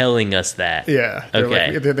abandoned telling us that. Yeah.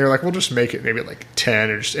 Okay. They're like, we'll just make it maybe 10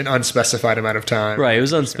 or just an unspecified amount of time. Right, it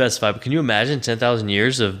was unspecified. But can you imagine 10,000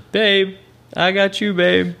 years of, babe, I got you,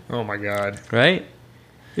 babe? Oh my God. Right?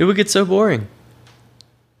 It would get so boring.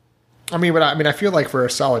 I feel like for a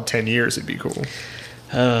solid 10 years it'd be cool.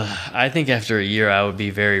 I think after a year I would be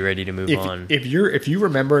very ready to move on. If you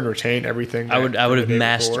remember and retain everything, I would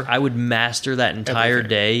master that entire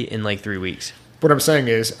day in like 3 weeks. What I'm saying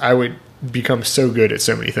is, I would become so good at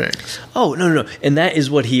so many things. Oh, no. And that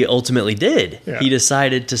is what he ultimately did. Yeah. He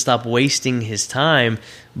decided to stop wasting his time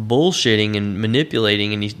bullshitting and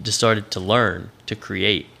manipulating, and he just started to learn, to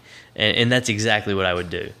create. And that's exactly what I would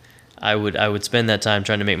do. I would spend that time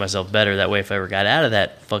trying to make myself better. That way, if I ever got out of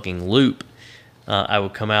that fucking loop, I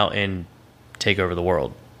would come out and take over the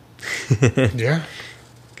world. Yeah.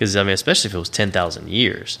 Because, I mean, especially if it was 10,000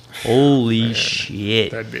 years. Holy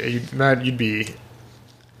shit. You'd be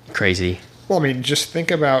crazy. Well, I mean, just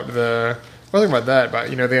think about think about that. But,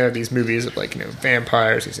 they have these movies of,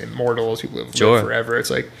 vampires, these immortals who live forever. It's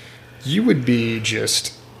like, you would be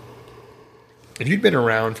just... If you'd been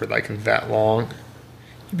around for, that long,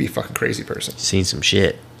 you'd be a fucking crazy person. Seen some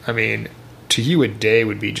shit. I mean... To you, a day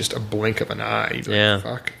would be just a blink of an eye. You'd be like,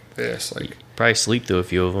 fuck this. Probably sleep through a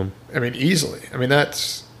few of them. I mean, easily.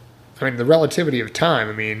 The relativity of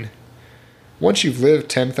time. Once you've lived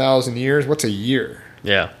 10,000 years, what's a year?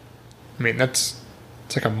 Yeah. It's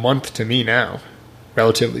like a month to me now,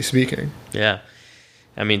 relatively speaking. Yeah.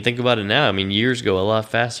 Think about it now. Years go a lot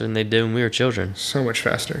faster than they did when we were children. So much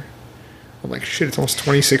faster. I'm like, shit, it's almost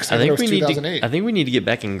 2016. I think we need to get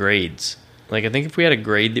back in grades. I think if we had a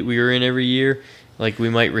grade that we were in every year, we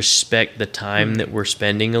might respect the time that we're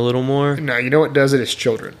spending a little more. No, you know what does it? It's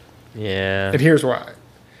children. Yeah. And here's why.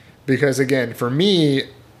 Because, again, for me,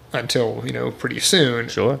 until, pretty soon,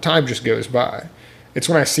 time just goes by. It's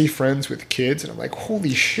when I see friends with kids, and I'm like,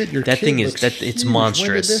 holy shit, your kid looks huge. It's monstrous.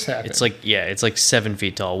 When did this happen? It's like 7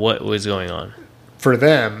 feet tall. What was going on? For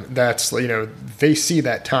them, that's, they see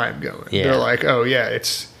that time going. Yeah. They're like, oh, yeah,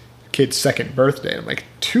 it's kid's second birthday. I'm like,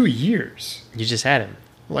 2 years. You just had him.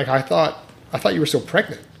 I thought you were still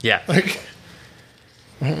pregnant. Yeah.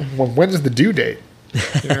 When's the due date?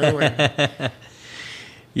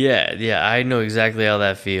 Yeah, I know exactly how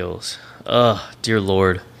that feels. Ugh, dear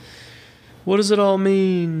Lord. What does it all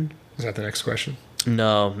mean? Is that the next question?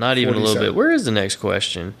 No, not even 47. A little bit. Where is the next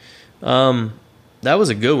question? that was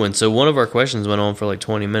a good one. So one of our questions went on for like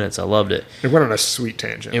 20 minutes. I loved it. It went on a sweet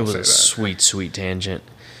tangent. It was a sweet tangent.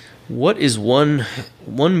 What is one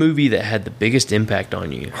movie that had the biggest impact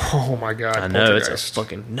on you? Oh my god! I know, it's a Poltergeist.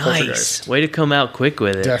 fucking nice Poltergeist. way to come out quick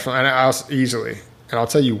with it. Definitely, and I was easily, and I'll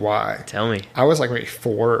tell you why. Tell me. I was like maybe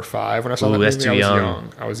 4 or 5 when I saw Ooh, that that's movie. too I was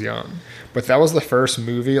young. I was young, but that was the first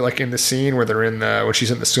movie. Like in the scene where they're in the when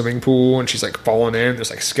she's in the swimming pool and she's like falling in.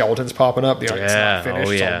 There's like skeletons popping up. The audience Yeah, not finished.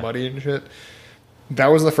 oh, It's yeah. all muddy and shit. That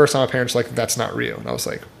was the first time my parents were like, "That's not real," and I was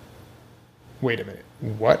like, "Wait a minute,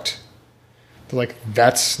 what?" They're like,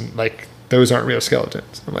 "That's like those aren't real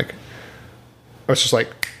skeletons." I'm like, I was just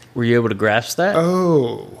like, Were you able to grasp that?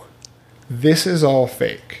 "Oh, this is all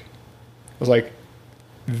fake." I was like,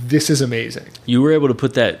 "This is amazing." You were able to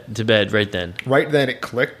put that to bed right then. Right then it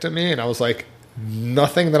clicked to me, and I was like,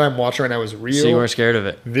 nothing that I'm watching right now is real. So you weren't scared of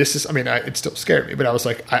it. This is, I mean, it still scared me, but I was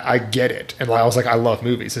like, I get it. And I was like, I love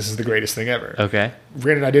movies. This is the greatest thing ever. Okay.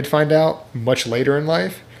 Granted, I did find out much later in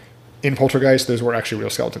life, in Poltergeist, those were actually real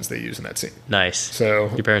skeletons they used in that scene. Nice. So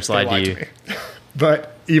Your parents they lied to you. me.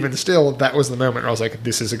 But even still, that was the moment where I was like,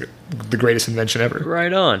 this is the greatest invention ever.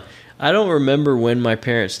 Right on. I don't remember when my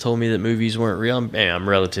parents told me that movies weren't real. I'm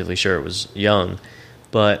relatively sure it was young.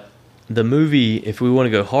 But the movie, if we want to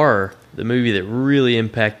go horror, the movie that really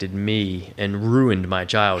impacted me and ruined my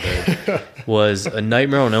childhood was A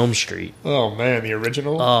Nightmare on Elm Street. Oh, man, the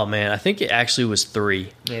original? Oh, man. I think it actually was 3.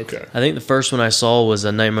 Okay. I think the first one I saw was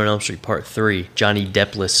A Nightmare on Elm Street Part 3. Johnny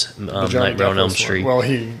Deppless The Johnny Nightmare on Elm Depp one. Street. Well,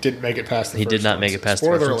 he didn't make it past the He first did not one, make so it past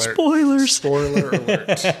spoiler the first alert. Spoilers! Spoiler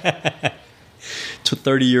alert.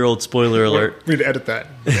 30-year-old spoiler alert. We'd edit that.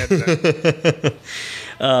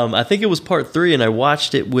 I think it was part 3, and I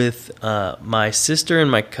watched it with my sister and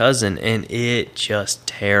my cousin, and it just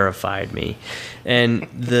terrified me. And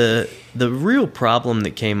the real problem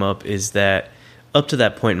that came up is that up to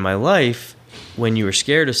that point in my life, when you were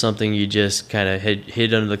scared of something, you just kind of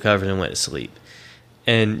hid under the covers and went to sleep.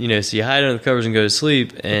 And, so you hide under the covers and go to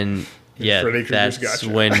sleep, and yeah, Freddy Krueger's that's got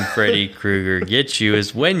you. when Freddy Krueger gets you,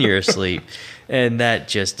 is when you're asleep. And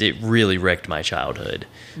that it really wrecked my childhood.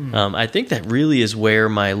 I think that really is where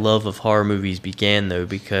my love of horror movies began, though,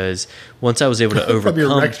 because once I was able to overcome... From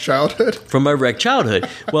your wrecked childhood? From my wrecked childhood.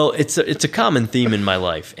 Well, it's a common theme in my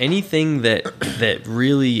life. Anything that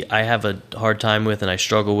really I have a hard time with and I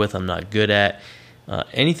struggle with, I'm not good at.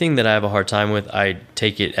 Anything that I have a hard time with, I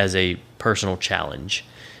take it as a personal challenge.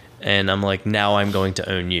 And I'm like, now I'm going to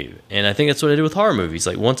own you. And I think that's what I did with horror movies.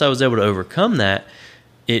 Like, once I was able to overcome that,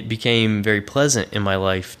 it became very pleasant in my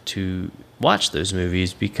life to watch those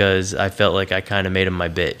movies because I felt like I kind of made them my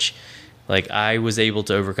bitch. Like, I was able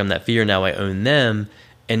to overcome that fear. Now I own them,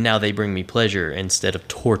 and now they bring me pleasure instead of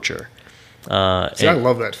torture. See, I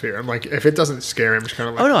love that fear. I'm like, if it doesn't scare him, I'm just kind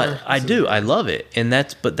of like... Oh, no, I do. I love it. And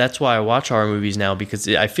that's why I watch horror movies now, because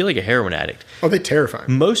I feel like a heroin addict. Oh, they terrify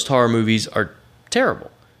me. Most horror movies are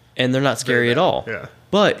terrible, and they're not scary Very at bad, all. yeah.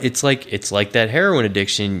 But it's like that heroin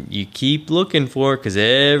addiction. You keep looking for it because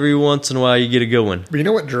every once in a while you get a good one. But you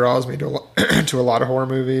know what draws me to a lot of horror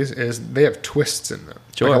movies is they have twists in them.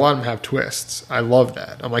 Sure. Like, a lot of them have twists. I love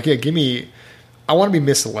that. I'm like, yeah, I want to be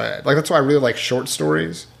misled. Like, that's why I really like short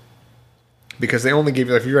stories. Because they only give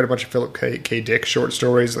you, like, if you read a bunch of Philip K. Dick short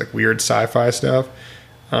stories, like weird sci-fi stuff,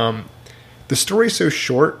 the story's so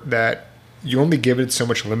short that you only give it so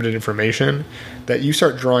much limited information that you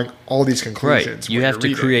start drawing all these conclusions. Right. You when have you're to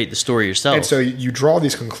reading. create the story yourself. And so you draw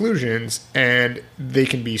these conclusions, and they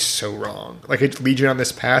can be so wrong. Like, it leads you on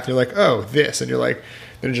this path, and you're like, oh, this. And you're like,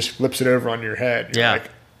 then it just flips it over on your head. You're Yeah. like,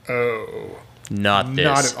 oh, not this.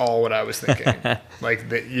 not at all what I was thinking.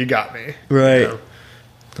 Like, you got me. Right. You know?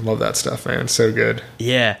 I love that stuff, man. So good.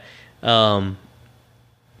 Yeah.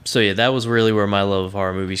 So yeah, that was really where my love of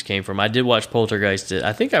horror movies came from. I did watch Poltergeist.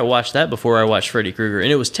 I think I watched that before I watched Freddy Krueger,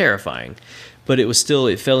 and it was terrifying. But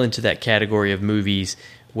it fell into that category of movies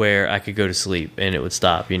where I could go to sleep and it would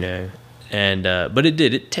stop, And but it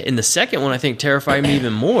did. And the second one, I think, terrified me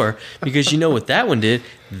even more because you know what that one did?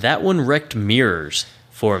 That one wrecked mirrors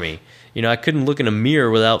for me. I couldn't look in a mirror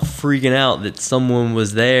without freaking out that someone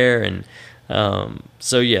was there. And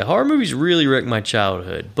so yeah, horror movies really wrecked my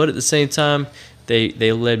childhood. But at the same time,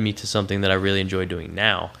 they led me to something that I really enjoy doing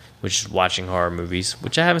now, which is watching horror movies,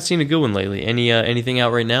 which I haven't seen a good one lately. Anything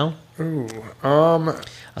out right now? Ooh,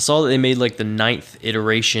 I saw that they made like the 9th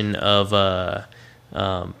iteration of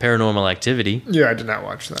Paranormal Activity. yeah, I did not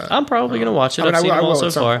watch that. I'm probably going to watch it. I mean, I've seen I them all will so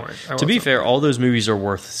at some far. point. I will To be at some fair, all those movies are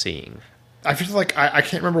worth seeing. I feel like I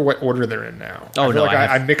can't remember what order they're in now. Oh, I feel no, like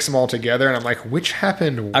I I mix them all together, and I'm like, which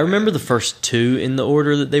happened? I remember the first 2 in the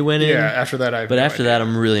order that they went in. Yeah, after that, But after that,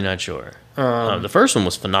 I'm really not sure. The first one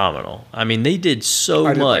was phenomenal. I mean, they did so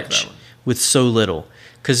I did like much that one. with so little.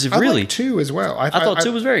 Because I really, liked 2 as well. I thought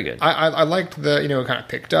 2 was very good. I liked the, kind of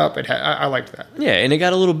picked up. I liked that. Yeah, and it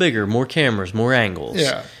got a little bigger, more cameras, more angles,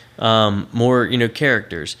 Yeah. more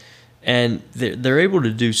characters, and they're able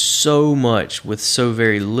to do so much with so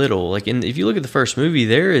very little. Like, if you look at the first movie,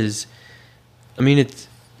 there is, I mean,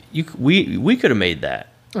 we could have made that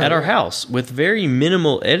at our house with very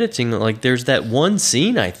minimal editing. Like, there's that one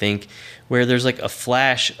scene, I think, where there's like a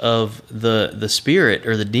flash of the spirit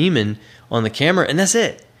or the demon on the camera, and that's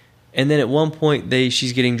it. And then at one point,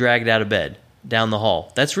 she's getting dragged out of bed down the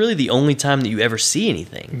hall. That's really the only time that you ever see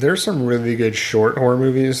anything. There's some really good short horror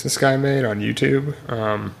movies this guy made on YouTube.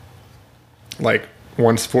 Like,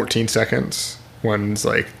 one's 14 seconds, one's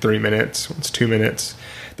like 3 minutes, one's 2 minutes.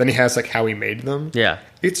 Then he has like how he made them. Yeah.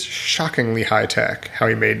 It's shockingly high tech how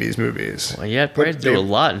he made these movies. Well, yeah, probably do a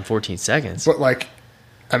lot in 14 seconds. But like,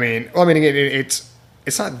 again, it's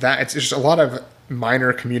not that. It's just a lot of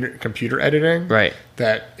minor computer editing, Right.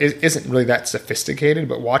 That isn't really that sophisticated.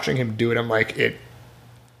 But watching him do it, I'm like, it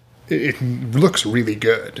looks really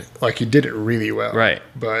good. Like, you did it really well, Right.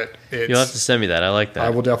 But You'll have to send me that. I like that. I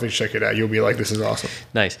will definitely check it out. You'll be like, this is awesome.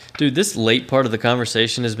 Nice. Dude, this late part of the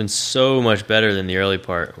conversation has been so much better than the early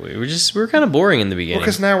part. We were kind of boring in the beginning.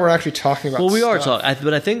 Because now we're actually talking about. Well, we are stuff. talking,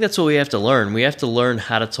 but I think that's what we have to learn. We have to learn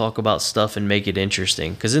how to talk about stuff and make it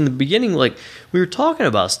interesting. Because in the beginning, like, we were talking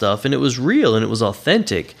about stuff and it was real and it was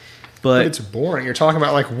authentic. But it's boring. You're talking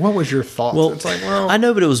about, like, what was your thoughts? Well, It's like, well, I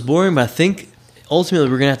know, but it was boring. But I think ultimately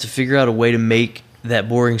we're gonna have to figure out a way to make that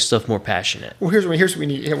boring stuff more passionate. Well, here's what we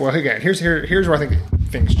need. Well, again, here's where I think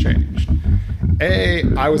things changed.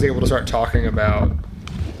 I was able to start talking about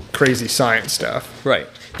crazy science stuff. Right.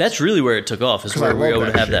 That's really where it took off. Is 'Cause where I we were love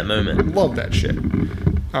able to have shit. that moment. Love that shit.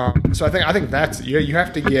 So I think that's you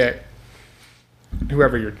have to get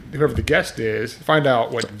whoever the guest is, find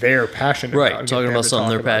out what they're passionate Right, about. and talking get them about to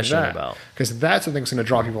something talk they're passionate that. about. Because that's the thing that's going to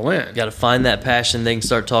draw people in. Got to find that passion. They can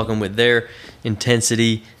start talking with their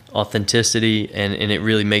intensity, authenticity, and it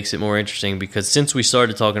really makes it more interesting. Because since we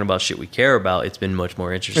started talking about shit we care about, it's been much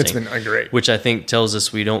more interesting. It's been great. Which I think tells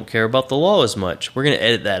us we don't care about the law as much. We're going to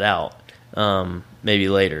edit that out maybe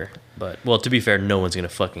later. But, well, to be fair, no one's going to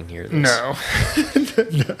fucking hear this. No.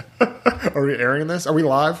 Are we airing this? Are we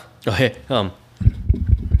live? Oh, hey,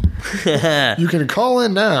 You can call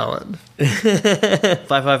in now.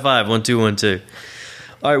 555-1212.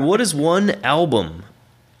 All right, what is one album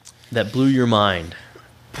that blew your mind?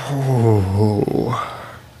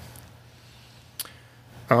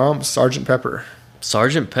 Sgt. Pepper.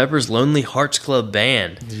 Sgt. Pepper's Lonely Hearts Club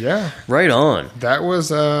Band. Yeah. Right on. That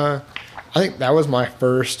was I think that was my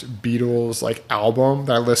first Beatles like album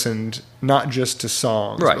that I listened not just to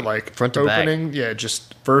songs, Right. but like Front to back. opening, yeah,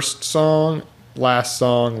 just first song, last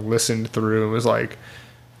song, listened through and was like,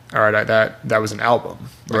 all right, that was an album.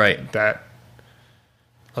 Like, Right. That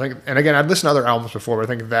I think, and again, I'd listened to other albums before, but I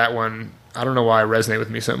think that one, I don't know why it resonated with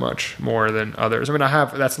me so much more than others. I mean,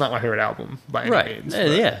 that's not my favorite album by any Right. means. Yeah.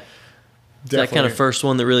 but yeah. That kind of first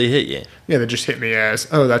one that really hit you. Yeah, that just hit me as,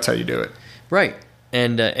 oh, that's how you do it. Right.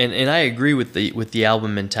 And I agree with the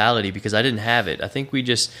album mentality because I didn't have it. I think we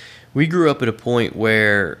grew up at a point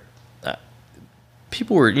where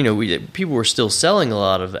people were people were still selling a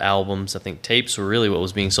lot of albums. I think tapes were really what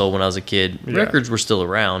was being sold when I was a kid. Yeah. Records were still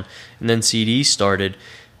around, and then CDs started.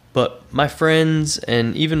 But my friends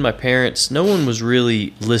and even my parents, no one was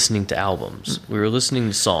really listening to albums. We were listening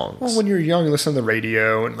to songs. Well, when you're young, you listen to the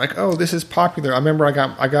radio and like, oh, this is popular. I remember I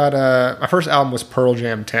got my first album was Pearl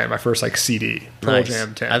Jam 10, my first like CD, Pearl Nice.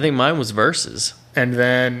 Jam 10. I think mine was Versus, and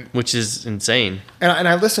then which is insane. and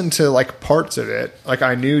I listened to like parts of it. Like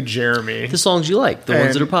I knew Jeremy, The songs you like, the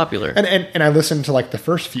ones that are popular. and I listened to like the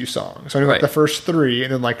first few songs. So I knew like Right. the first 3,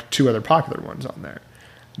 and then like 2 other popular ones on there.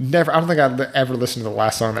 I don't think I'd ever listened to the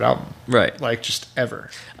last song of that album. Right. Like just ever.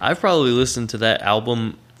 I've probably listened to that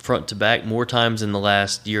album front to back more times in the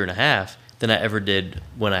last year and a half than I ever did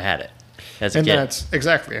when I had it as a And kid.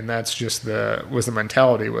 that's just the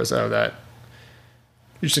mentality was that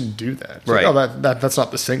you just didn't do that. It's Right. like, oh, that's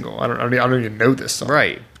not the single. I don't even know this song.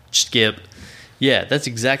 Right. Skip. Yeah, that's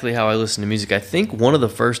exactly how I listen to music. I think one of the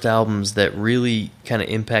first albums that really kind of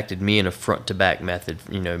impacted me in a front to back method,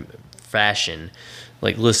 fashion,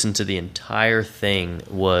 like listen to the entire thing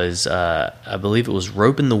was I believe it was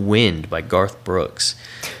Rope in the Wind by Garth Brooks.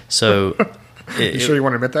 So You sure you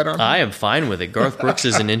want to admit that on? I am fine with it. Garth Brooks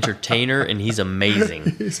is an entertainer and he's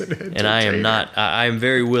amazing. He's an And I am entertainer. not. I am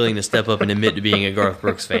very willing to step up and admit to being a Garth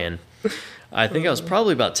Brooks fan. I think I was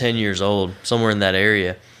probably about 10 years old, somewhere in that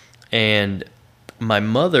area. And my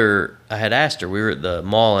mother, I had asked her, we were at the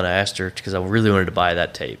mall and I asked her because I really wanted to buy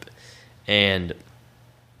that tape. And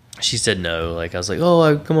she said no. Like I was like,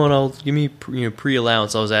 oh, come on, I'll give me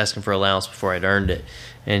pre-allowance. I was asking for allowance before I'd earned it,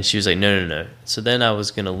 and she was like, no. So then I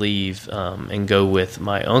was gonna leave and go with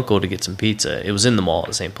my uncle to get some pizza. It was in the mall at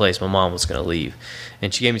the same place. My mom was gonna leave,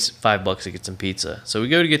 and she gave me $5 to get some pizza. So we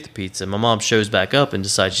go to get the pizza. My mom shows back up and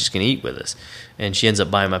decides she's gonna eat with us, and she ends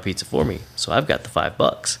up buying my pizza for me. So I've got the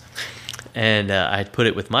 $5, and I put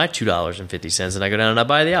it with my $2.50, and I go down and I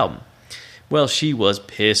buy the album. Well, she was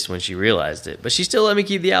pissed when she realized it, but she still let me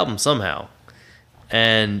keep the album somehow.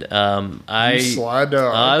 And I sly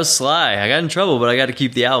dog. I was sly. I got in trouble, but I got to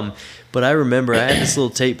keep the album. But I remember I had this little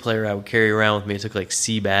tape player I would carry around with me. It took like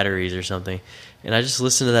C batteries or something, and I just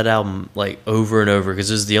listened to that album like over and over because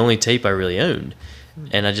it was the only tape I really owned.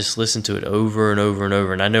 And I just listened to it over and over and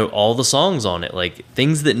over, and I know all the songs on it, like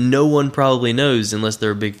things that no one probably knows unless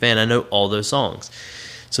they're a big fan. I know all those songs.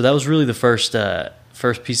 So that was really the first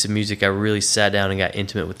piece of music I really sat down and got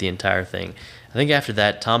intimate with the entire thing. I think after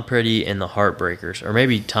that, Tom Petty and the Heartbreakers, or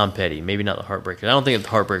maybe Tom Petty, maybe not the Heartbreakers. I don't think the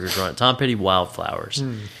Heartbreakers were on it. Tom Petty, Wildflowers.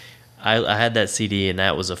 I had that CD, and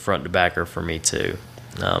that was a front to backer for me too.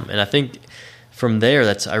 And I think from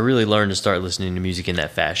there, I really learned to start listening to music in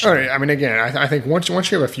that fashion. All right. I mean, again, I think once you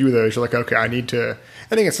have a few of those, you're like, okay, I need to.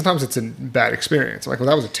 I think sometimes it's a bad experience. I'm like, well,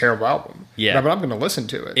 that was a terrible album. Yeah, but I'm going to listen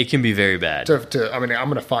to it. It can be very bad. I mean, I'm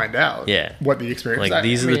going to find out. Yeah. What the experience is. Like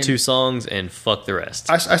these are the two songs, and fuck the rest.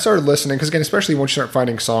 I started listening because, again, especially once you start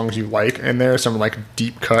finding songs you like, and there are some like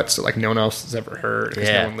deep cuts that like no one else has ever heard because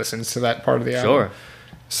no one listens to that part of the album. Sure.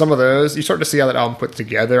 Some of those you start to see how that album put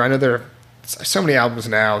together. I know there are so many albums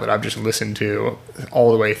now that I've just listened to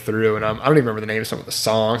all the way through, and I don't even remember the name of some of the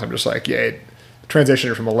songs. I'm just like, yeah, the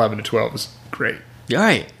transition from 11 to 12 was great.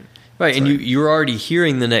 Right. And you're already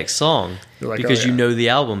hearing the next song like, because you know the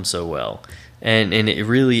album so well, and it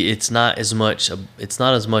really it's not as much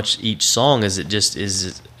each song as it just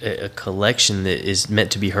is a collection that is meant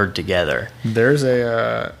to be heard together. There's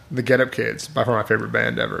the Get Up Kids, by far my favorite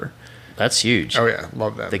band ever. That's huge. Oh yeah,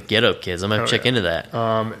 love them. The Get Up Kids. I'm gonna check into that.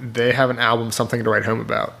 They have an album, Something to Write Home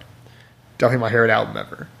About. Definitely my favorite album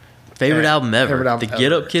ever. Favorite album ever. Favorite album the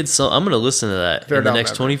Get Up Kids song. I'm going to listen to that in the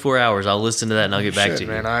next 24 hours. I'll listen to that and I'll get back to you.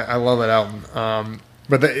 Man, I love that album.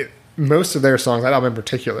 But most of their songs, that album in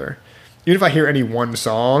particular, even if I hear any one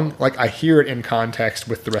song, like I hear it in context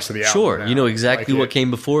with the rest of the album. Sure, now. you know exactly like what came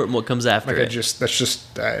before it and what comes after it.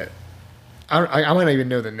 I might not even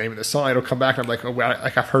know the name of the song. It'll come back and I'm like, oh,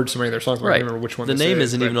 like I've heard so many of their songs. I don't remember which one. The name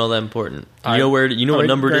isn't even all that important. You know what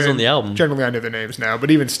number it is on the album. Generally, I know the names now, but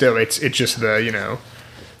even still, it's just the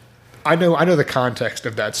I know the context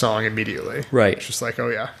of that song immediately. Right. It's just like, oh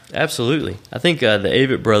yeah, absolutely. I think the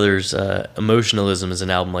Avett Brothers' Emotionalism is an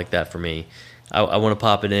album like that for me. I want to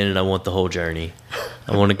pop it in and I want the whole journey.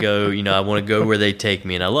 I want to go. I want to go where they take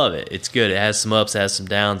me, and I love it. It's good. It has some ups, it has some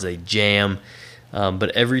downs. They jam. But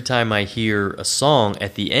every time I hear a song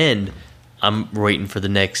at the end, I'm waiting for the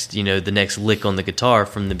next lick on the guitar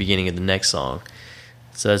from the beginning of the next song.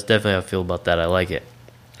 So that's definitely how I feel about that. I like it.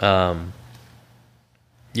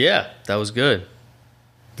 Yeah, that was good. Is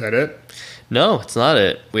that it? No, it's not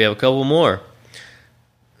it. We have a couple more.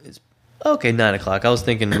 It's 9:00. I was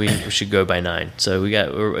thinking we should go by 9. So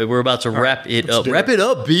we're about to wrap it up. Wrap it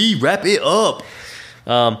up, B. Wrap it up.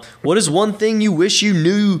 What is one thing you wish you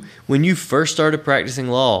knew when you first started practicing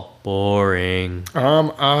law? Boring.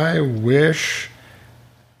 I wish.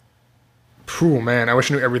 Man, I wish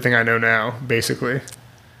I knew everything I know now, basically.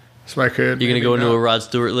 So I could. You're gonna go into a Rod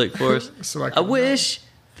Stewart lick for us? So I wish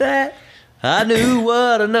that I knew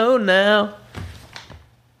what I know now.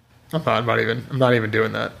 I'm not even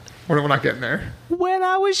doing that. We're not getting there. When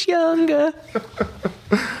I was younger.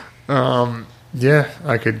 Yeah,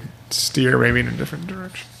 I could steer maybe in a different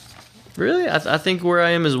direction. Really? I think where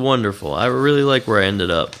I am is wonderful. I really like where I ended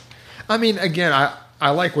up. I mean, again, I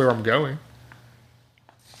like where I'm going.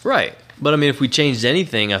 Right. But I mean, if we changed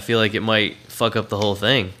anything, I feel like it might fuck up the whole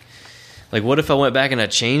thing. Like, what if I went back and I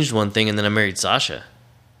changed one thing and then I married Sasha?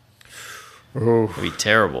 Oh, it'd be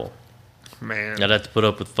terrible. Man. I'd have to put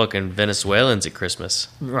up with fucking Venezuelans at Christmas.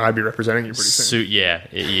 I'd be representing you pretty soon.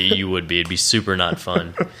 You would be. It'd be super not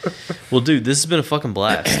fun. Well, dude, this has been a fucking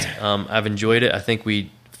blast. I've enjoyed it. I think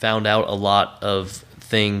we found out a lot of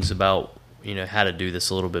things about, how to do this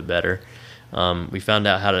a little bit better. We found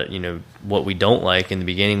out how to, what we don't like. In the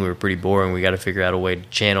beginning, we were pretty boring. We got to figure out a way to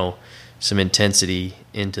channel some intensity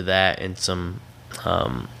into that and some...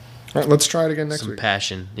 All right, let's try it again next week. Some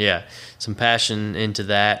passion, yeah. Some passion into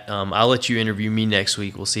that. I'll let you interview me next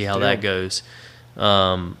week. We'll see how that goes.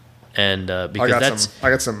 And because I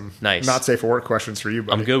got some nice. not safe for work questions for you,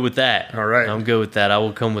 buddy. I'm good with that. All right. I'm good with that. I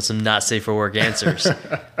will come with some not safe for work answers.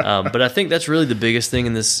 But I think that's really the biggest thing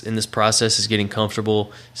in this process is getting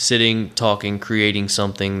comfortable, sitting, talking, creating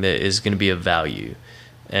something that is going to be of value.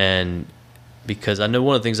 And because I know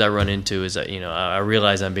one of the things I run into is that, I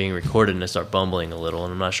realize I'm being recorded and I start bumbling a little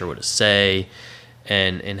and I'm not sure what to say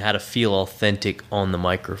and how to feel authentic on the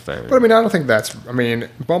microphone. But I mean, I don't think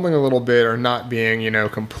bumbling a little bit or not being,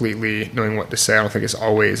 completely knowing what to say, I don't think is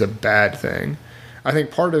always a bad thing. I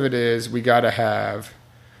think part of it is we got to have.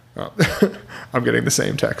 I'm getting the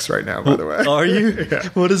same text right now, by the way. Are you? Yeah.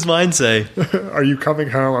 What does mine say? Are you coming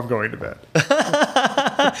home? I'm going to bed.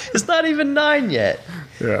 It's not even 9 yet.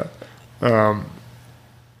 Yeah.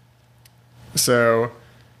 So,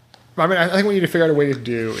 I mean, I think what we need to figure out a way to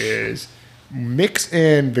do is mix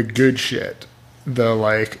in the good shit.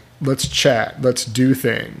 Let's chat, let's do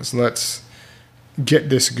things, let's get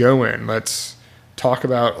this going, let's talk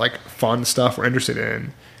about fun stuff we're interested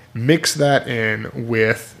in. Mix that in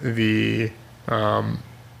with the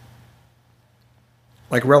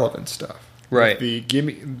relevant stuff. Right.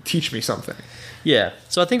 Teach me something. Yeah.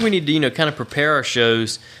 So I think we need to, kind of prepare our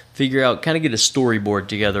shows, figure out, kind of get a storyboard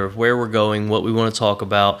together of where we're going, what we want to talk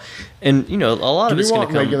about. And, a lot of it's going to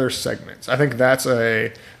come. Regular segments? I think that's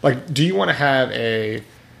do you want to have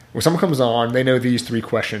when someone comes on, they know these 3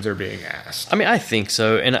 questions are being asked? I mean, I think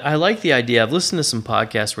so. And I like the idea. I've listened to some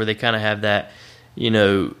podcasts where they kind of have that,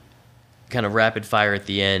 kind of rapid fire at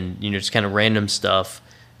the end, just kind of random stuff.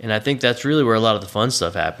 And I think that's really where a lot of the fun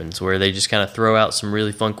stuff happens, where they just kind of throw out some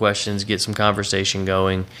really fun questions, get some conversation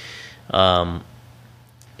going.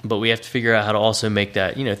 But we have to figure out how to also make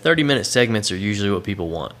that, 30-minute segments are usually what people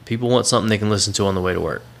want. People want something they can listen to on the way to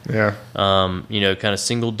work. Yeah. Kind of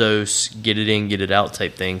single dose, get it in, get it out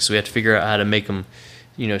type thing. So we have to figure out how to make them,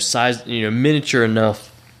 size, miniature enough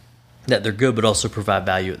that they're good, but also provide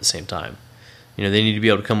value at the same time. They need to be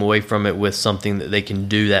able to come away from it with something that they can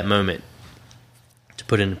do that moment to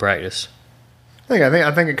put into practice.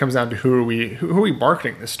 I think it comes down to who are we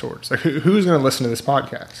marketing this towards? Who's going to listen to this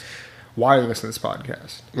podcast? Why are they listening to this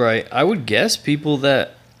podcast? Right. I would guess people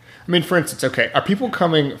that... I mean, for instance, are people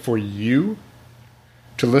coming for you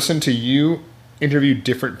to listen to you interview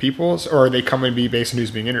different people, or are they coming to be based on who's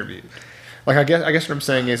being interviewed? I guess what I'm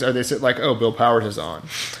saying is, are they Bill Powers is on,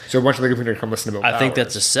 so a bunch of the people are going to come listen to Bill Powers. I think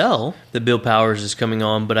that's a sell that Bill Powers is coming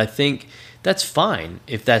on, but I think that's fine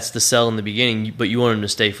if that's the sell in the beginning, but you want him to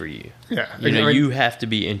stay for you. Yeah. You have to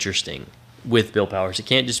be interesting with Bill Powers. It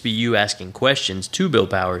can't just be you asking questions to Bill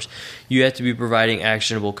Powers. You have to be providing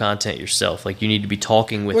actionable content yourself. You need to be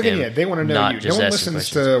talking with him. Yeah, they want to know not you. Just no one listens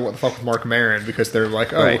questions. to What the Fuck with Mark Maron because they're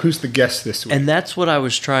like, oh, Right. Who's the guest this week? And that's what I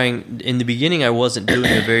was trying. In the beginning, I wasn't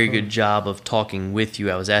doing a very good job of talking with you.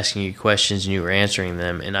 I was asking you questions and you were answering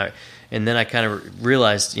them. And then I kind of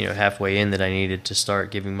realized, halfway in that I needed to start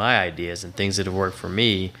giving my ideas and things that have worked for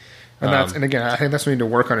me. And again, I think that's what we need to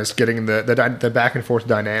work on is getting the back and forth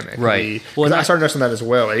dynamic. Right. I started noticing that as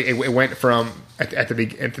well. It went from at the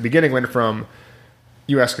beginning went from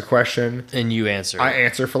you ask a question And you answer. I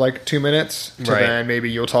answer for 2 minutes to Right. then maybe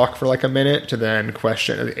you'll talk for a minute to then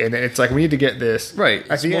question, and it's we need to get this Right.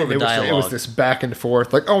 At It's the more end, of a it was dialogue. this back and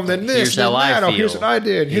forth and then this, Here's then how I that. Oh, here's feel. what I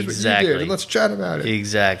did. Here's what you Exactly. did, and let's chat about it.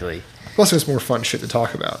 Exactly. Plus, there's more fun shit to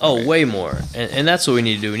talk about. Oh, way more. And that's what we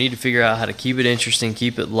need to do. We need to figure out how to keep it interesting,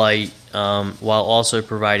 keep it light, while also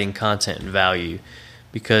providing content and value.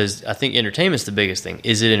 Because I think entertainment's the biggest thing.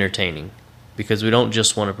 Is it entertaining? Because we don't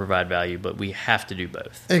just want to provide value, but we have to do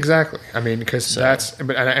both. Exactly. I mean, because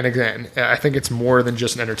and again, I think it's more than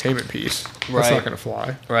just an entertainment piece. That's Right. not going to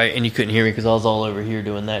fly. Right? And you couldn't hear me because I was all over here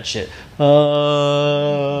doing that shit.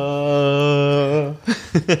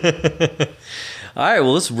 All right,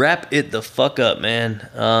 well, let's wrap it the fuck up, man.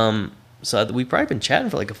 So we've probably been chatting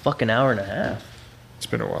for a fucking hour and a half. It's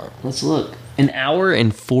been a while. Let's look. An hour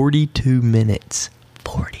and 42 minutes.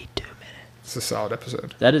 42 minutes. It's a solid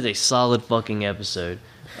episode. That is a solid fucking episode.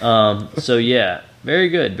 So, yeah. Very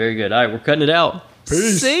good. Very good. All right, we're cutting it out.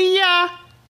 Peace. See ya!